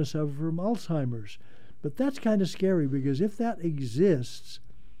you're going to suffer from Alzheimer's. But that's kind of scary, because if that exists,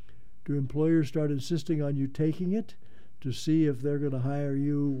 do employers start insisting on you taking it to see if they're going to hire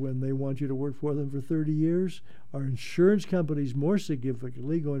you when they want you to work for them for 30 years? Are insurance companies more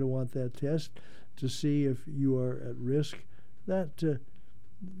significantly going to want that test to see if you are at risk? That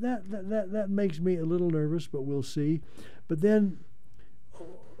makes me a little nervous, but we'll see. But then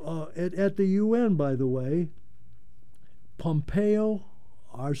at the UN, by the way, Pompeo,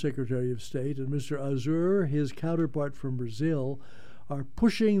 our Secretary of State, and Mr. Azur, his counterpart from Brazil, are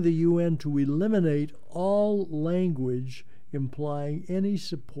pushing the UN to eliminate all language implying any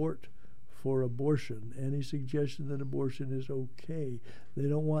support for abortion, any suggestion that abortion is okay. They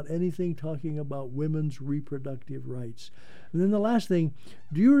don't want anything talking about women's reproductive rights. And then the last thing,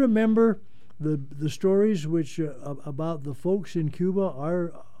 do you remember the stories which about the folks in Cuba,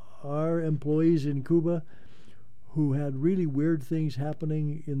 our employees in Cuba, who had really weird things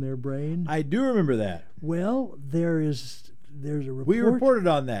happening in their brain? I do remember that. Well, there's a report. We reported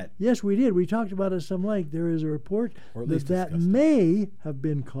on that. Yes, we did. We talked about it at some length. There is a report that may have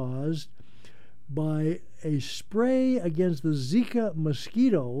been caused by a spray against the Zika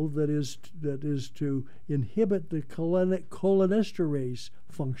mosquito that is to inhibit the cholinesterase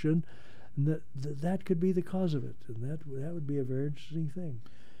function, and that could be the cause of it, and that would be a very interesting thing.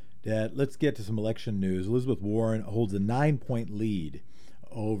 Dad, let's get to some election news. Elizabeth Warren holds a 9-point lead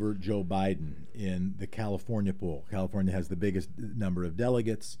over Joe Biden in the California poll. California has the biggest number of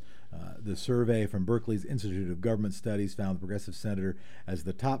delegates. The survey from Berkeley's Institute of Government Studies found the progressive senator as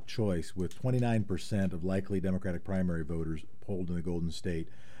the top choice, with 29% of likely Democratic primary voters polled in the Golden State,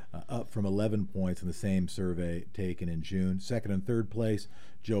 up from 11 points in the same survey taken in June. Second and third place,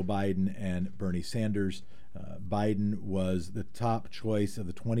 Joe Biden and Bernie Sanders. Biden was the top choice of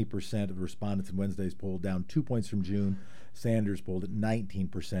the 20% of respondents in Wednesday's poll, down 2 points from June. Sanders polled at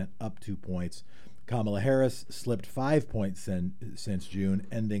 19%, up 2 points. Kamala Harris slipped 5 points since June,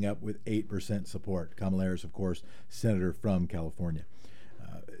 ending up with 8% support. Kamala Harris, of course, senator from California.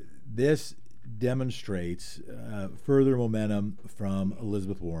 This demonstrates further momentum from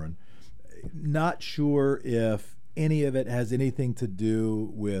Elizabeth Warren. Not sure if any of it has anything to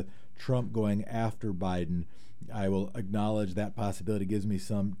do with Trump going after Biden. I will acknowledge that possibility gives me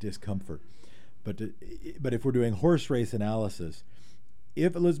some discomfort. But if we're doing horse race analysis,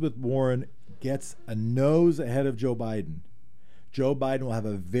 if Elizabeth Warren gets a nose ahead of Joe Biden will have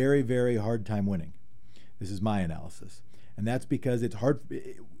a very, very hard time winning. This is my analysis. And that's because it's hard,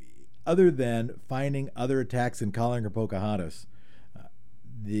 other than finding other attacks and calling her Pocahontas,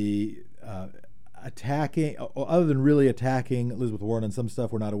 other than really attacking Elizabeth Warren on some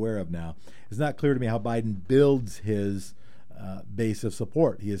stuff we're not aware of now, it's not clear to me how Biden builds his base of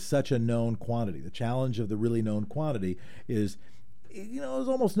support. He is such a known quantity. The challenge of the really known quantity is, there's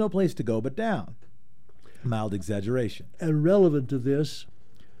almost no place to go but down. Mild exaggeration. And relevant to this,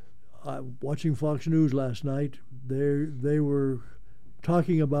 watching Fox News last night, they were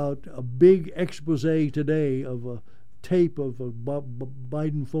talking about a big expose today of a tape of a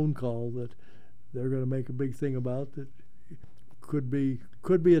Biden phone call that they're going to make a big thing about. That could be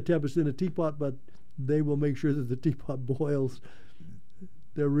a tempest in a teapot, but they will make sure that the teapot boils.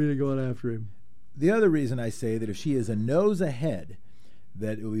 They're really going after him. The other reason I say that if she is a nose ahead,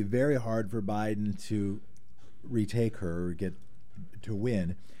 that it will be very hard for Biden to retake her or get to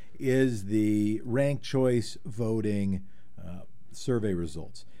win, is the ranked choice voting survey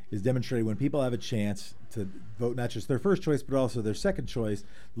results. Is demonstrating when people have a chance to vote not just their first choice but also their second choice,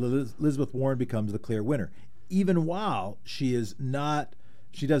 Elizabeth Warren becomes the clear winner, even while she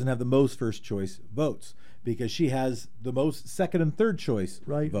doesn't have the most first choice votes, because she has the most second and third choice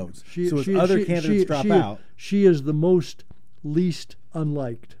votes. So as other candidates drop out, she is the most least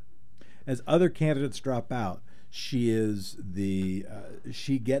unliked. As other candidates drop out, she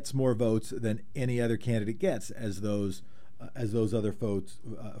gets more votes than any other candidate gets as those other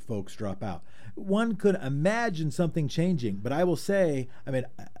folks drop out. One could imagine something changing, but I will say,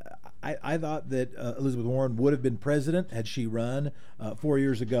 I thought that Elizabeth Warren would have been president had she run 4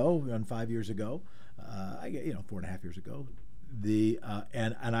 years ago, 5 years ago, 4.5 years ago.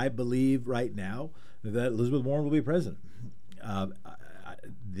 And I believe right now that Elizabeth Warren will be president.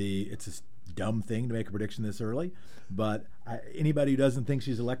 It's a dumb thing to make a prediction this early, but anybody who doesn't think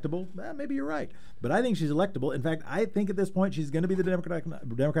she's electable, maybe you're right. But I think she's electable. In fact, I think at this point she's going to be the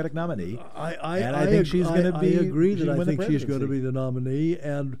Democratic nominee. I think she's going to be. I agree that I think she's going to be the nominee,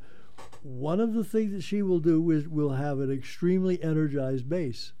 and one of the things that she will do is will have an extremely energized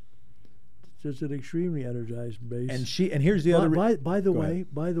base. Just an extremely energized base. And here's the other. By the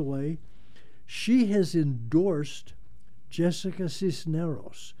way, she has endorsed Jessica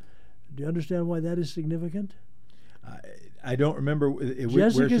Cisneros. Do you understand why that is significant? I don't remember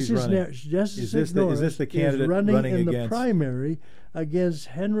where she's running. Jessica Is this the candidate running in against? The primary against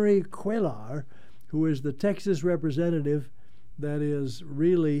Henry Cuellar, who is the Texas representative that is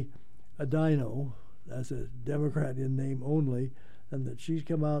really a dino. That's a Democrat in name only. And that she's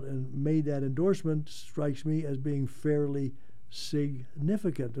come out and made that endorsement strikes me as being fairly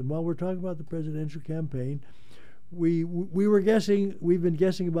significant. And while we're talking about the presidential campaign, we've been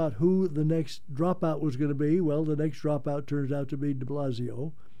guessing about who the next dropout was going to be. Well, the next dropout turns out to be de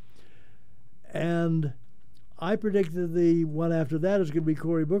Blasio. And I predict that the one after that is going to be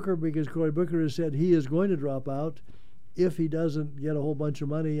Cory Booker, because Cory Booker has said he is going to drop out if he doesn't get a whole bunch of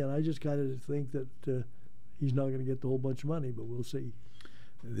money. And I just kind of think that he's not going to get the whole bunch of money, but we'll see.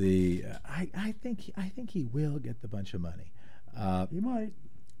 I think he will get the bunch of money. He might.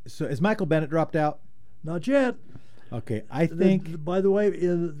 So has Michael Bennet dropped out? Not yet. Okay, I think. By the way,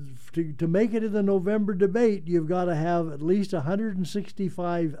 to make it in the November debate, you've got to have at least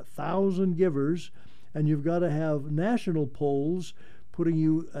 165,000 givers, and you've got to have national polls putting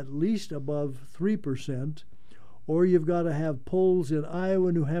you at least above 3%, or you've got to have polls in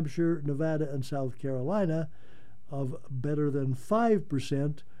Iowa, New Hampshire, Nevada, and South Carolina of better than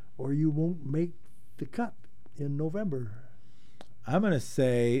 5%, or you won't make the cut in November. I'm going to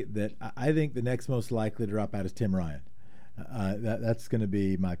say that I think the next most likely to drop out is Tim Ryan. That's going to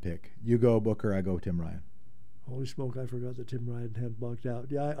be my pick. You go Booker, I go Tim Ryan. Holy smoke, I forgot that Tim Ryan had bucked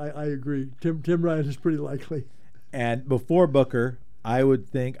out. Yeah, I agree. Tim Ryan is pretty likely. And before Booker, I would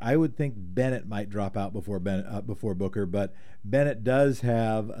think Bennett might drop out before Booker, but Bennett does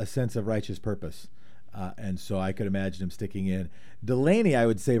have a sense of righteous purpose. And so I could imagine him sticking in. Delaney, I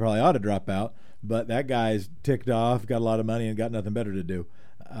would say, probably ought to drop out, but that guy's ticked off, got a lot of money, and got nothing better to do.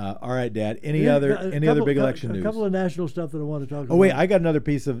 All right, Dad. Any other big election news? A couple of national stuff that I want to talk about. Oh, wait, I got another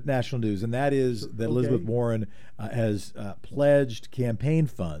piece of national news, and that is that Elizabeth Warren has pledged campaign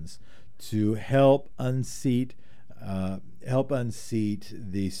funds to help unseat the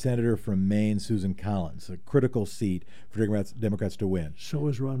senator from Maine, Susan Collins, a critical seat for Democrats to win. So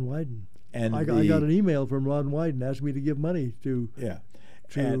is Ron Wyden. And I got an email from Ron Wyden asking me to give money to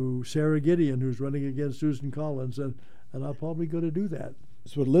Sarah Gideon, who's running against Susan Collins, and I'm probably going to do that.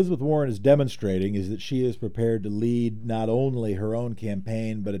 So what Elizabeth Warren is demonstrating is that she is prepared to lead not only her own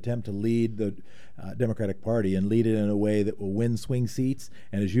campaign, but attempt to lead the Democratic Party and lead it in a way that will win swing seats.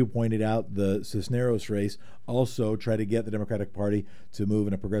 And as you pointed out, the Cisneros race also try to get the Democratic Party to move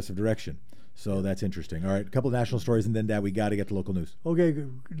in a progressive direction. So that's interesting. All right, a couple of national stories, and then, Dad, we got to get to local news. Okay,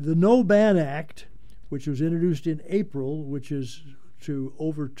 the No Ban Act, which was introduced in April, which is to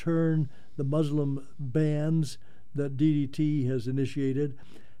overturn the Muslim bans that DDT has initiated,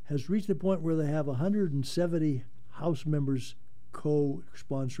 has reached the point where they have 170 House members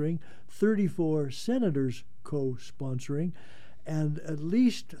co-sponsoring, 34 senators co-sponsoring, and at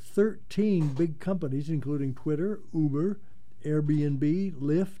least 13 big companies, including Twitter, Uber, Airbnb,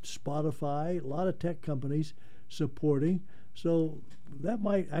 Lyft, Spotify, a lot of tech companies supporting. So that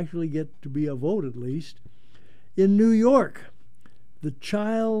might actually get to be a vote at least. In New York, the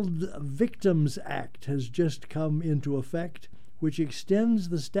Child Victims Act has just come into effect, which extends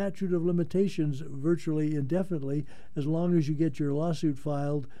the statute of limitations virtually indefinitely as long as you get your lawsuit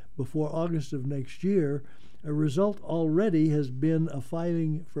filed before August of next year. A result already has been a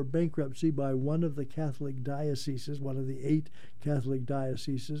filing for bankruptcy by one of the Catholic dioceses, one of the 8 Catholic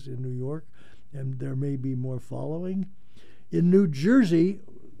dioceses in New York, and there may be more following. In New Jersey,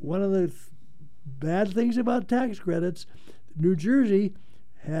 one of the bad things about tax credits, New Jersey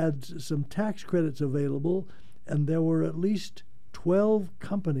had some tax credits available, and there were at least 12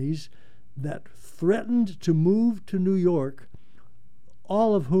 companies that threatened to move to New York,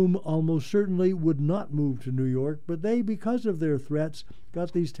 all of whom almost certainly would not move to New York, but they, because of their threats,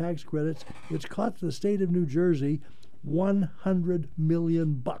 got these tax credits. It's cost the state of New Jersey $100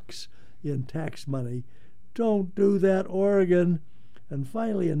 million in tax money. Don't do that, Oregon. And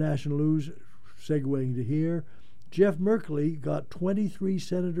finally, in national news, segueing to here, Jeff Merkley got 23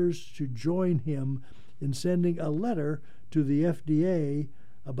 senators to join him in sending a letter to the FDA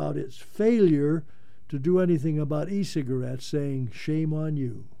about its failure to do anything about e-cigarettes, saying, shame on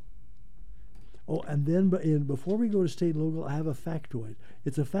you. Oh, and then before we go to state and local, I have a factoid.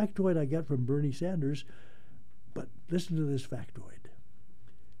 It's a factoid I got from Bernie Sanders, but listen to this factoid.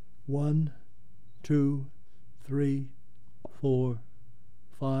 1, 2, 3, 4,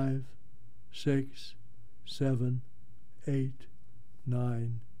 5, 6, 7, 8,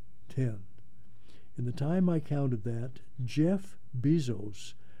 9, 10. In the time I counted that, Jeff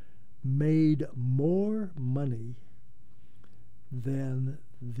Bezos made more money than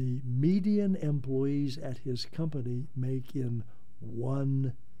the median employees at his company make in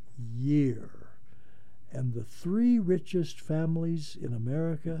 1 year. And the 3 richest families in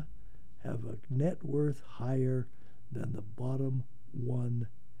America have a net worth higher than the bottom 1/2,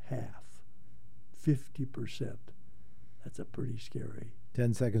 50%. That's a pretty scary.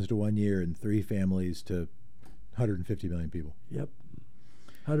 10 seconds to 1 year and 3 families to 150 million people. Yep.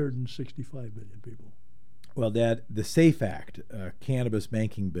 165 million people. Well, Dad, the SAFE Act, cannabis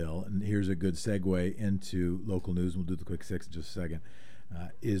banking bill, and here's a good segue into local news, and we'll do the quick six in just a second,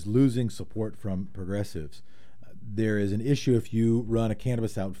 is losing support from progressives. There is an issue if you run a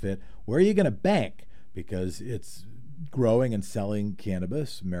cannabis outfit. Where are you going to bank? Because it's growing and selling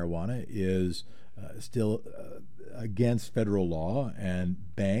cannabis, marijuana, is still against federal law,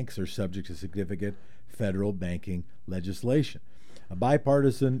 and banks are subject to significant federal banking legislation. A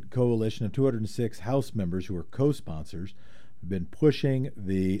bipartisan coalition of 206 House members who are co-sponsors have been pushing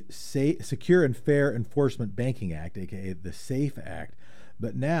the Secure and Fair Enforcement Banking Act, aka the SAFE Act.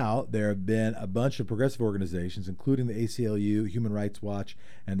 But now there have been a bunch of progressive organizations, including the ACLU, Human Rights Watch,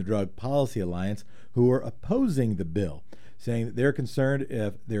 and the Drug Policy Alliance, who are opposing the bill, saying that they're concerned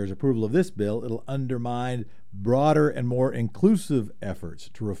if there's approval of this bill, it'll undermine broader and more inclusive efforts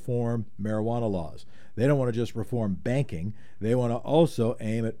to reform marijuana laws. They don't want to just reform banking. They want to also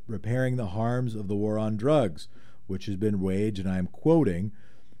aim at repairing the harms of the war on drugs, which has been waged, and I'm quoting,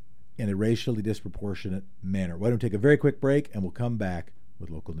 in a racially disproportionate manner. Why don't we take a very quick break, and we'll come back with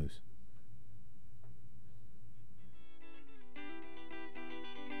local news.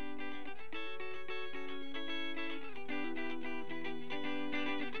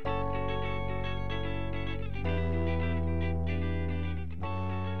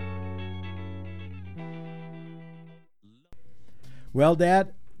 Well,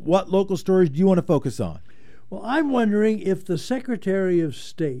 Dad, what local stories do you want to focus on? Well, I'm wondering if the Secretary of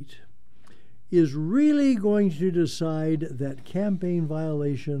State is really going to decide that campaign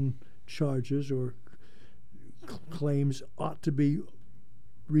violation charges or claims ought to be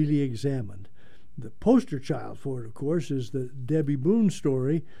really examined. The poster child for it, of course, is the Debbie Boone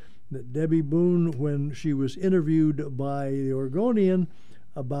story. That Debbie Boone, when she was interviewed by the Oregonian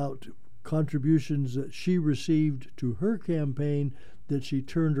about contributions that she received to her campaign that she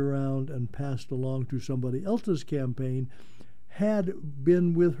turned around and passed along to somebody else's campaign, had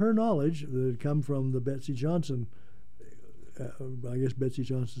been with her knowledge that had come from the Betsy Johnson, I guess Betsy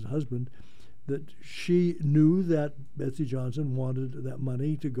Johnson's husband, that she knew that Betsy Johnson wanted that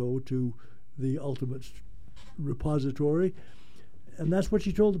money to go to the ultimate repository. And that's what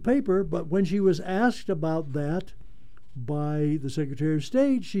she told the paper. But when she was asked about that by the Secretary of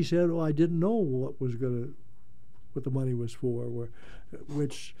State, she said, "Oh, I didn't know what the money was for,"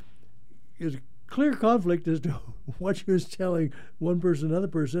 which is a clear conflict as to what she was telling one person, another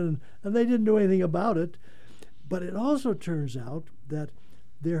person, and they didn't do anything about it. But it also turns out that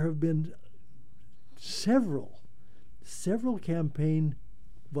there have been several several campaign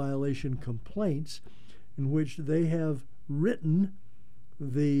violation complaints in which they have written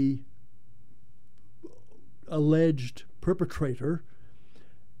the alleged perpetrator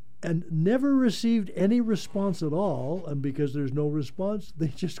and never received any response at all. And because there's no response, they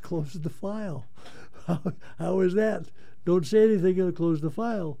just closed the file. How is that? Don't say anything, it'll close the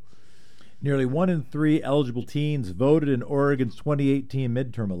file. Nearly 1 in 3 eligible teens voted in Oregon's 2018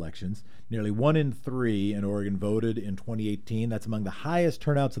 midterm elections. Nearly 1 in 3 in Oregon voted in 2018. That's among the highest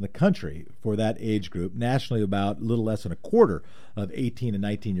turnouts in the country for that age group. Nationally, about a little less than a quarter of 18 and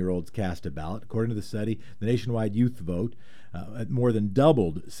 19-year-olds cast a ballot. According to the study, the nationwide youth vote more than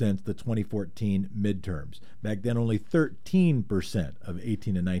doubled since the 2014 midterms. Back then, only 13% of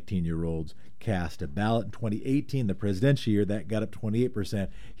 18 and 19-year-olds cast a ballot. In 2018, the presidential year, that got up to 28%.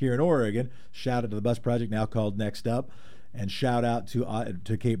 Here in Oregon, shout out to the bus project, now called Next Up, and shout out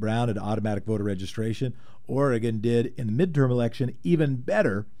to Kate Brown at Automatic Voter Registration. Oregon did in the midterm election even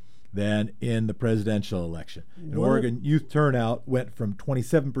better than in the presidential election. In Oregon, youth turnout went from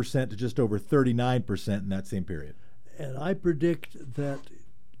 27% to just over 39% in that same period. And I predict that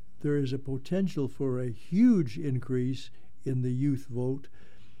there is a potential for a huge increase in the youth vote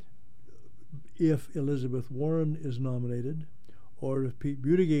if Elizabeth Warren is nominated, or if Pete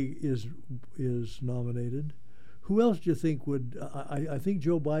Buttigieg is nominated. Who else do you think would? I think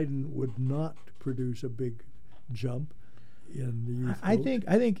Joe Biden would not produce a big jump in the youth vote.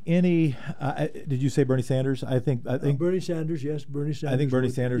 I think any. Did you say Bernie Sanders? I think Bernie Sanders. Yes, Bernie Sanders. I think Bernie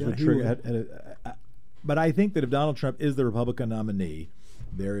Sanders would trigger. But I think that if Donald Trump is the Republican nominee,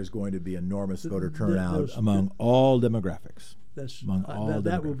 there is going to be enormous voter turnout among all demographics.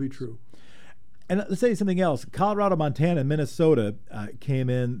 That will be true. And let's say something else. Colorado, Montana, and Minnesota came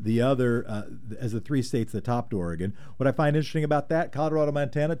in the other as the 3 states that topped Oregon. What I find interesting about that, Colorado,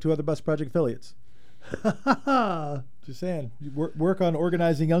 Montana, 2 other bus project affiliates. Just saying, work on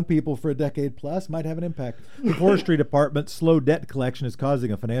organizing young people for a decade plus might have an impact. The Forestry Department's slow debt collection is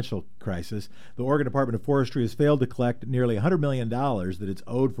causing a financial crisis. The Oregon Department of Forestry has failed to collect nearly $100 million that it's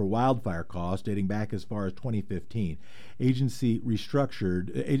owed for wildfire costs dating back as far as 2015. The agency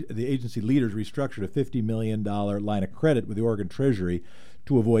leaders restructured a $50 million line of credit with the Oregon Treasury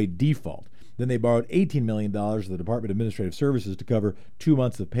to avoid default. Then they borrowed $18 million of the Department of Administrative Services to cover 2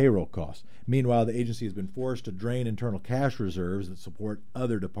 months of payroll costs. Meanwhile, the agency has been forced to drain internal cash reserves that support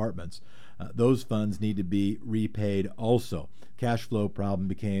other departments. Those funds need to be repaid also. Cash flow problem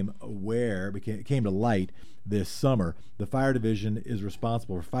came to light this summer. The fire division is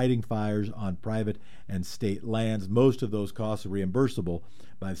responsible for fighting fires on private and state lands. Most of those costs are reimbursable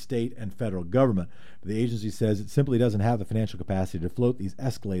by the state and federal government. The agency says it simply doesn't have the financial capacity to float these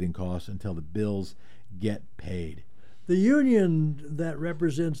escalating costs until the bills get paid. The union that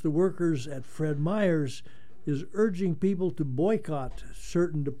represents the workers at Fred Meyer's is urging people to boycott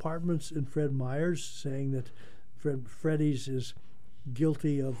certain departments in Fred Meyer's, saying that Freddy's is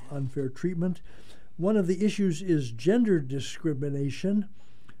guilty of unfair treatment. One of the issues is gender discrimination,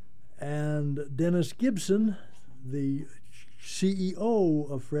 and Dennis Gibson, the CEO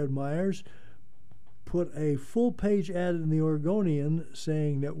of Fred Meyer's, put a full-page ad in the Oregonian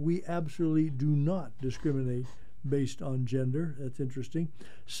saying that we absolutely do not discriminate based on gender. That's interesting.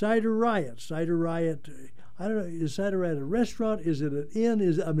 Cider Riot. Cider Riot, I don't know, is Cider Riot a restaurant? Is it an inn?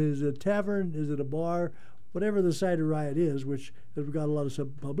 Is it a tavern? Is it a bar? Whatever the Cider Riot is, which has got a lot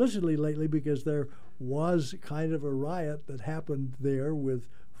of publicity lately because there was kind of a riot that happened there with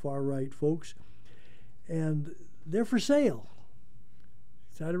far-right folks. And they're for sale.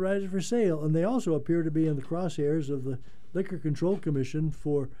 Cider Riot is for sale. And they also appear to be in the crosshairs of the Liquor Control Commission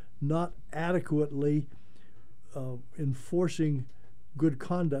for not adequately enforcing good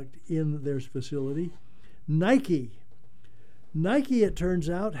conduct in their facility. Nike, it turns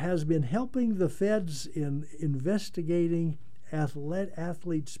out, has been helping the feds in investigating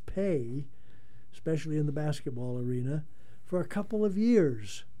athletes' pay, especially in the basketball arena, for a couple of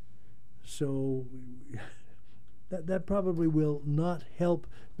years. So that probably will not help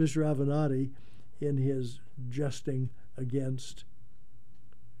Mr. Avenatti in his justing against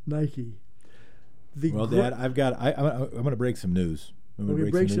Nike. Dad, I'm going to break some news. Okay,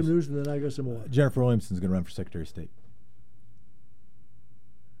 break some news, and then I got some more. Jennifer Williamson's going to run for Secretary of State.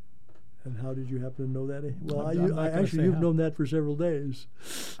 And how did you happen to know that? Well, you've known that for several days.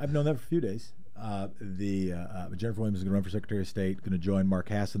 I've known that for a few days. Jennifer Williams is going to run for Secretary of State. Going to join Mark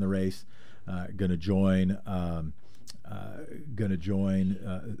Hass in the race. Going to join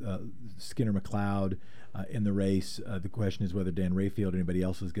Skinner McLeod in the race. The question is whether Dan Rayfield or anybody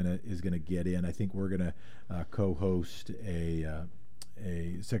else is going to get in. I think we're going to co-host a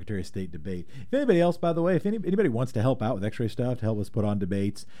a Secretary of State debate. If anybody else, by the way, if anybody wants to help out with X-Ray stuff, to help us put on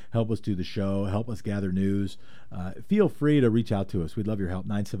debates, help us do the show, help us gather news, feel free to reach out to us. We'd love your help.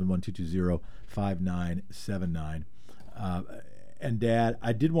 971-220-5979. And Dad,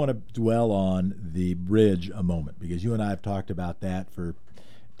 I did want to dwell on the bridge a moment, because you and I have talked about that for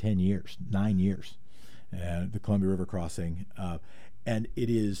 9 years, the Columbia River crossing. And it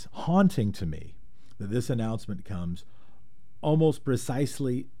is haunting to me that this announcement comes almost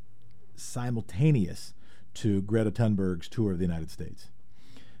precisely simultaneous to Greta Thunberg's tour of the United States.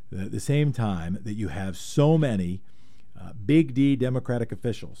 At the same time that you have so many big D Democratic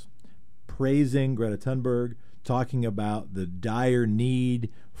officials praising Greta Thunberg, talking about the dire need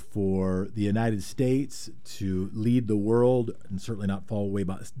for the United States to lead the world and certainly not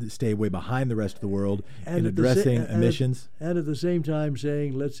stay way behind the rest of the world in addressing emissions. And at the same time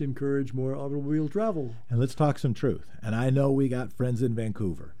saying, let's encourage more automobile travel. And let's talk some truth. And I know we got friends in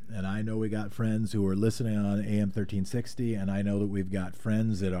Vancouver, and I know we got friends who are listening on AM 1360, and I know that we've got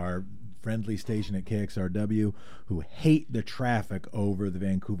friends at our friendly station at KXRW who hate the traffic over the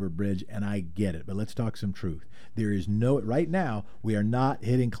Vancouver Bridge, and I get it, but let's talk some truth. Right now, we are not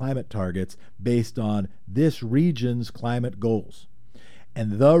hitting climate targets based on this region's climate goals.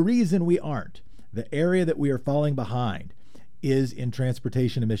 And the reason we aren't, the area that we are falling behind, is in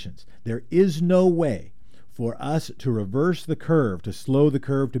transportation emissions. There is no way for us to reverse the curve, to slow the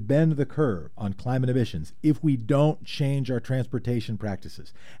curve, to bend the curve on climate emissions if we don't change our transportation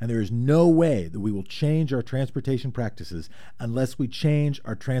practices. And there is no way that we will change our transportation practices unless we change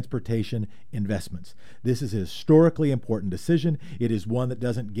our transportation investments. This is a historically important decision. It is one that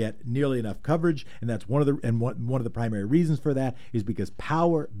doesn't get nearly enough coverage, and that's one of the primary reasons for that is because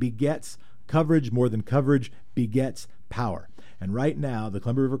power begets coverage more than coverage begets power. And right now, the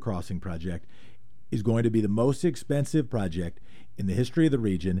Columbia River Crossing project is going to be the most expensive project in the history of the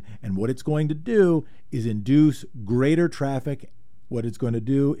region, and what it's going to do is induce greater traffic. What it's going to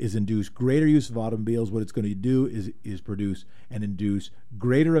do is induce greater use of automobiles. What it's going to do is produce and induce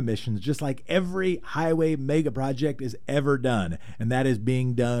greater emissions, just like every highway mega project is ever done. And that is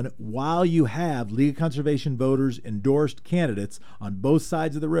being done while you have League of Conservation Voters endorsed candidates on both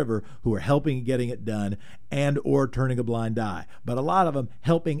sides of the river who are helping getting it done and or turning a blind eye. But a lot of them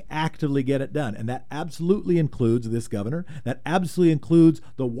helping actively get it done. And that absolutely includes this governor. That absolutely includes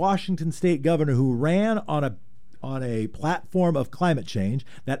the Washington state governor who ran on a platform of climate change.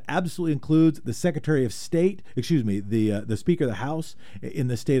 That absolutely includes the Secretary of State, the Speaker of the House in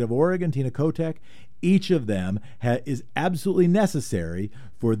the state of Oregon, Tina Kotek. Each of them is absolutely necessary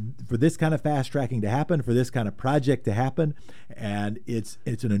for this kind of fast tracking to happen, for this kind of project to happen, and it's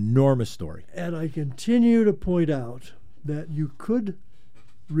an enormous story. And I continue to point out that you could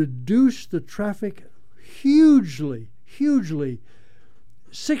reduce the traffic hugely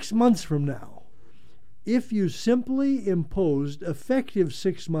 6 months from now if you simply imposed, effective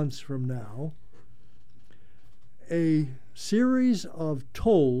 6 months from now, a series of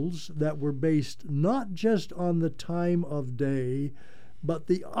tolls that were based not just on the time of day, but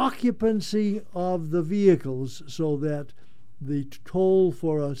the occupancy of the vehicles, so that the toll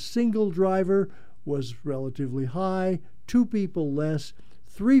for a single driver was relatively high, 2 people less,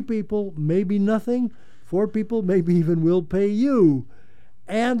 3 people maybe nothing, 4 people maybe even will pay you.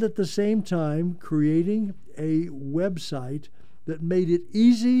 And at the same time, creating a website that made it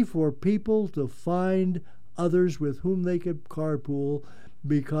easy for people to find others with whom they could carpool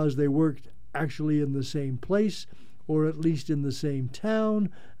because they worked actually in the same place or at least in the same town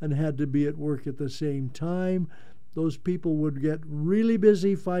and had to be at work at the same time. Those people would get really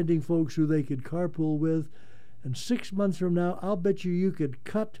busy finding folks who they could carpool with. And 6 months from now, I'll bet you could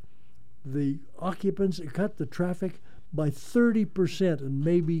cut the traffic by 30% and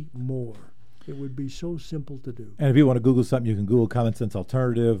maybe more. It would be so simple to do. And if you want to Google something, you can Google Common Sense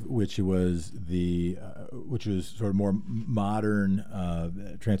Alternative, which was sort of more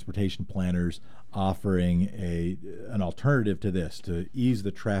modern transportation planners offering an alternative to this, to ease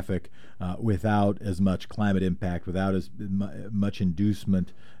the traffic without as much climate impact, without as much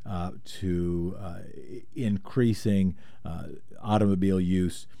inducement to increasing automobile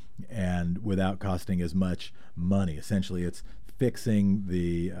use, and without costing as much money. Essentially, it's fixing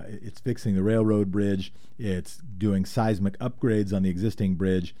the railroad bridge. It's doing seismic upgrades on the existing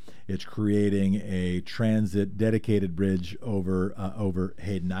bridge. It's creating a transit dedicated bridge over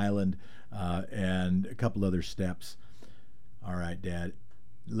Hayden Island, and a couple other steps. All right, Dad,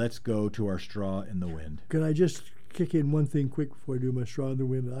 let's go to our straw in the wind. Can I just kick in one thing quick before I do my straw in the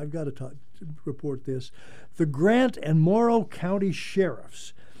wind? I've got to report this. The Grant and Morrow County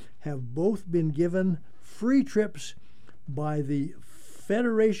Sheriffs have both been given free trips by the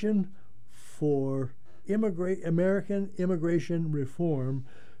Federation for American Immigration Reform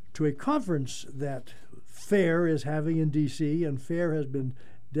to a conference that FAIR is having in D.C., and FAIR has been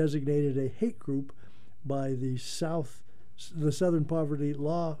designated a hate group by the Southern Poverty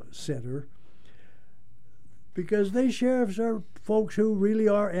Law Center, because they sheriffs are folks who really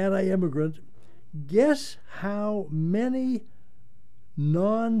are anti-immigrant. Guess how many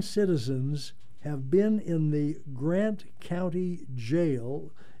non-citizens have been in the Grant County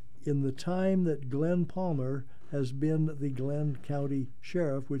Jail in the time that Glenn Palmer has been the Glenn County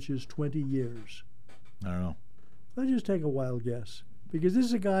Sheriff, which is 20 years? I don't know. Let's just take a wild guess, because this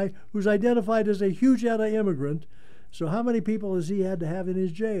is a guy who's identified as a huge anti-immigrant. So how many people has he had to have in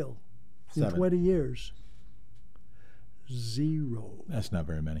his jail 7. in 20 years? 0. That's not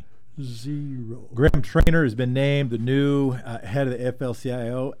very many. 0. Graham Trainor has been named the new head of the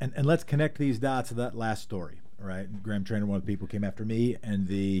AFL-CIO, and let's connect these dots to that last story. Right, Graham Trainor, one of the people who came after me, and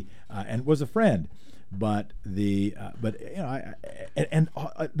was a friend, but the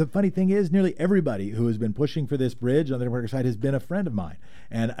funny thing is, nearly everybody who has been pushing for this bridge on the Democratic side has been a friend of mine,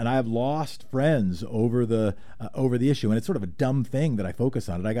 and I have lost friends over the issue, and it's sort of a dumb thing that I focus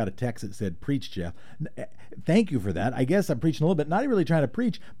on it. I got a text that said, "Preach, Jeff." Thank you for that. I guess I'm preaching a little bit, not really trying to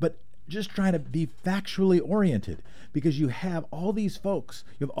preach, but just trying to be factually oriented, because you have all these folks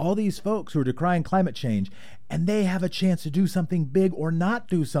who are decrying climate change, and they have a chance to do something big or not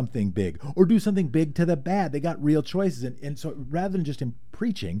do something big, or do something big to the bad. They got real choices. And so rather than just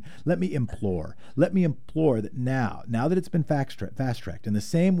preaching, let me implore that now that it's been fast-tracked in the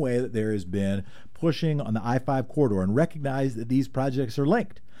same way that there has been pushing on the I-5 corridor, and recognize that these projects are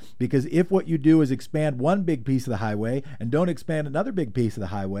linked. Because if what you do is expand one big piece of the highway and don't expand another big piece of the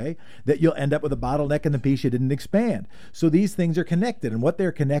highway, that you'll end up with a bottleneck in the piece you didn't expand. So these things are connected, and what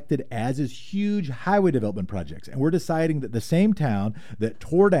they're connected as is huge highway development projects. And we're deciding that the same town that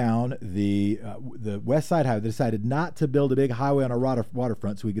tore down the West Side Highway, that decided not to build a big highway on our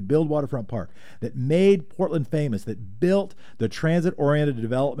waterfront so we could build Waterfront Park, that made Portland famous, that built the transit-oriented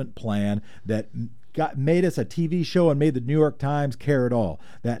development plan that made us a TV show and made the New York Times care at all.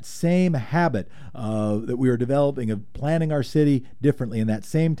 That same habit that we are developing of planning our city differently in that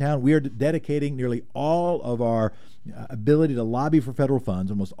same town, we are dedicating nearly all of our ability to lobby for federal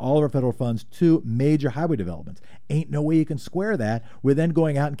funds, almost all of our federal funds, to major highway developments. Ain't no way you can square that with then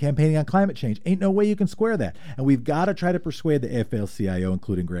going out and campaigning on climate change. Ain't no way you can square that. And we've got to try to persuade the AFL-CIO,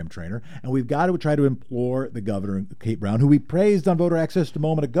 including Graham Trainor, and we've got to try to implore the governor, Kate Brown, who we praised on voter access just a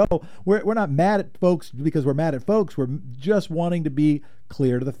moment ago. We're not mad at folks because we're mad at folks. We're just wanting to be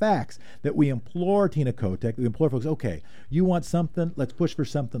clear to the facts, that we implore Tina Kotek, we implore folks, okay, you want something, let's push for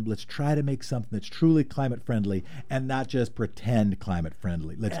something, let's try to make something that's truly climate friendly and not just pretend climate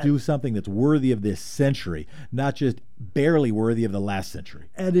friendly. Let's do something that's worthy of this century, not just barely worthy of the last century.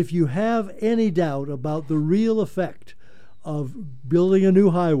 And if you have any doubt about the real effect of building a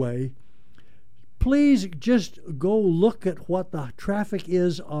new highway, please just go look at what the traffic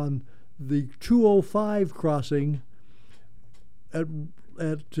is on the 205 crossing at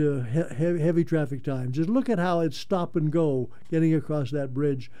heavy traffic time. Just look at how it's stop and go getting across that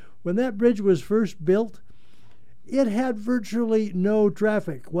bridge. When that bridge was first built, it had virtually no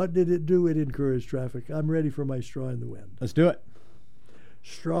traffic. What did it do? It encouraged traffic. I'm ready for my straw in the wind. Let's do it.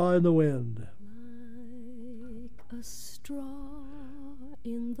 Straw in the wind. Like a straw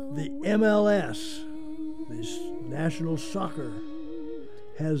in the MLS, this National Soccer,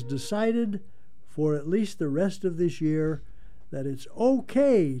 has decided for at least the rest of this year that it's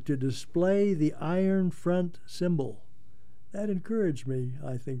okay to display the iron front symbol. That encouraged me.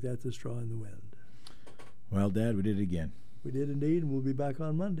 I think that's a straw in the wind. Well, Dad, we did it again. We did indeed, and we'll be back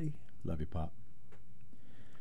on Monday. Love you, Pop.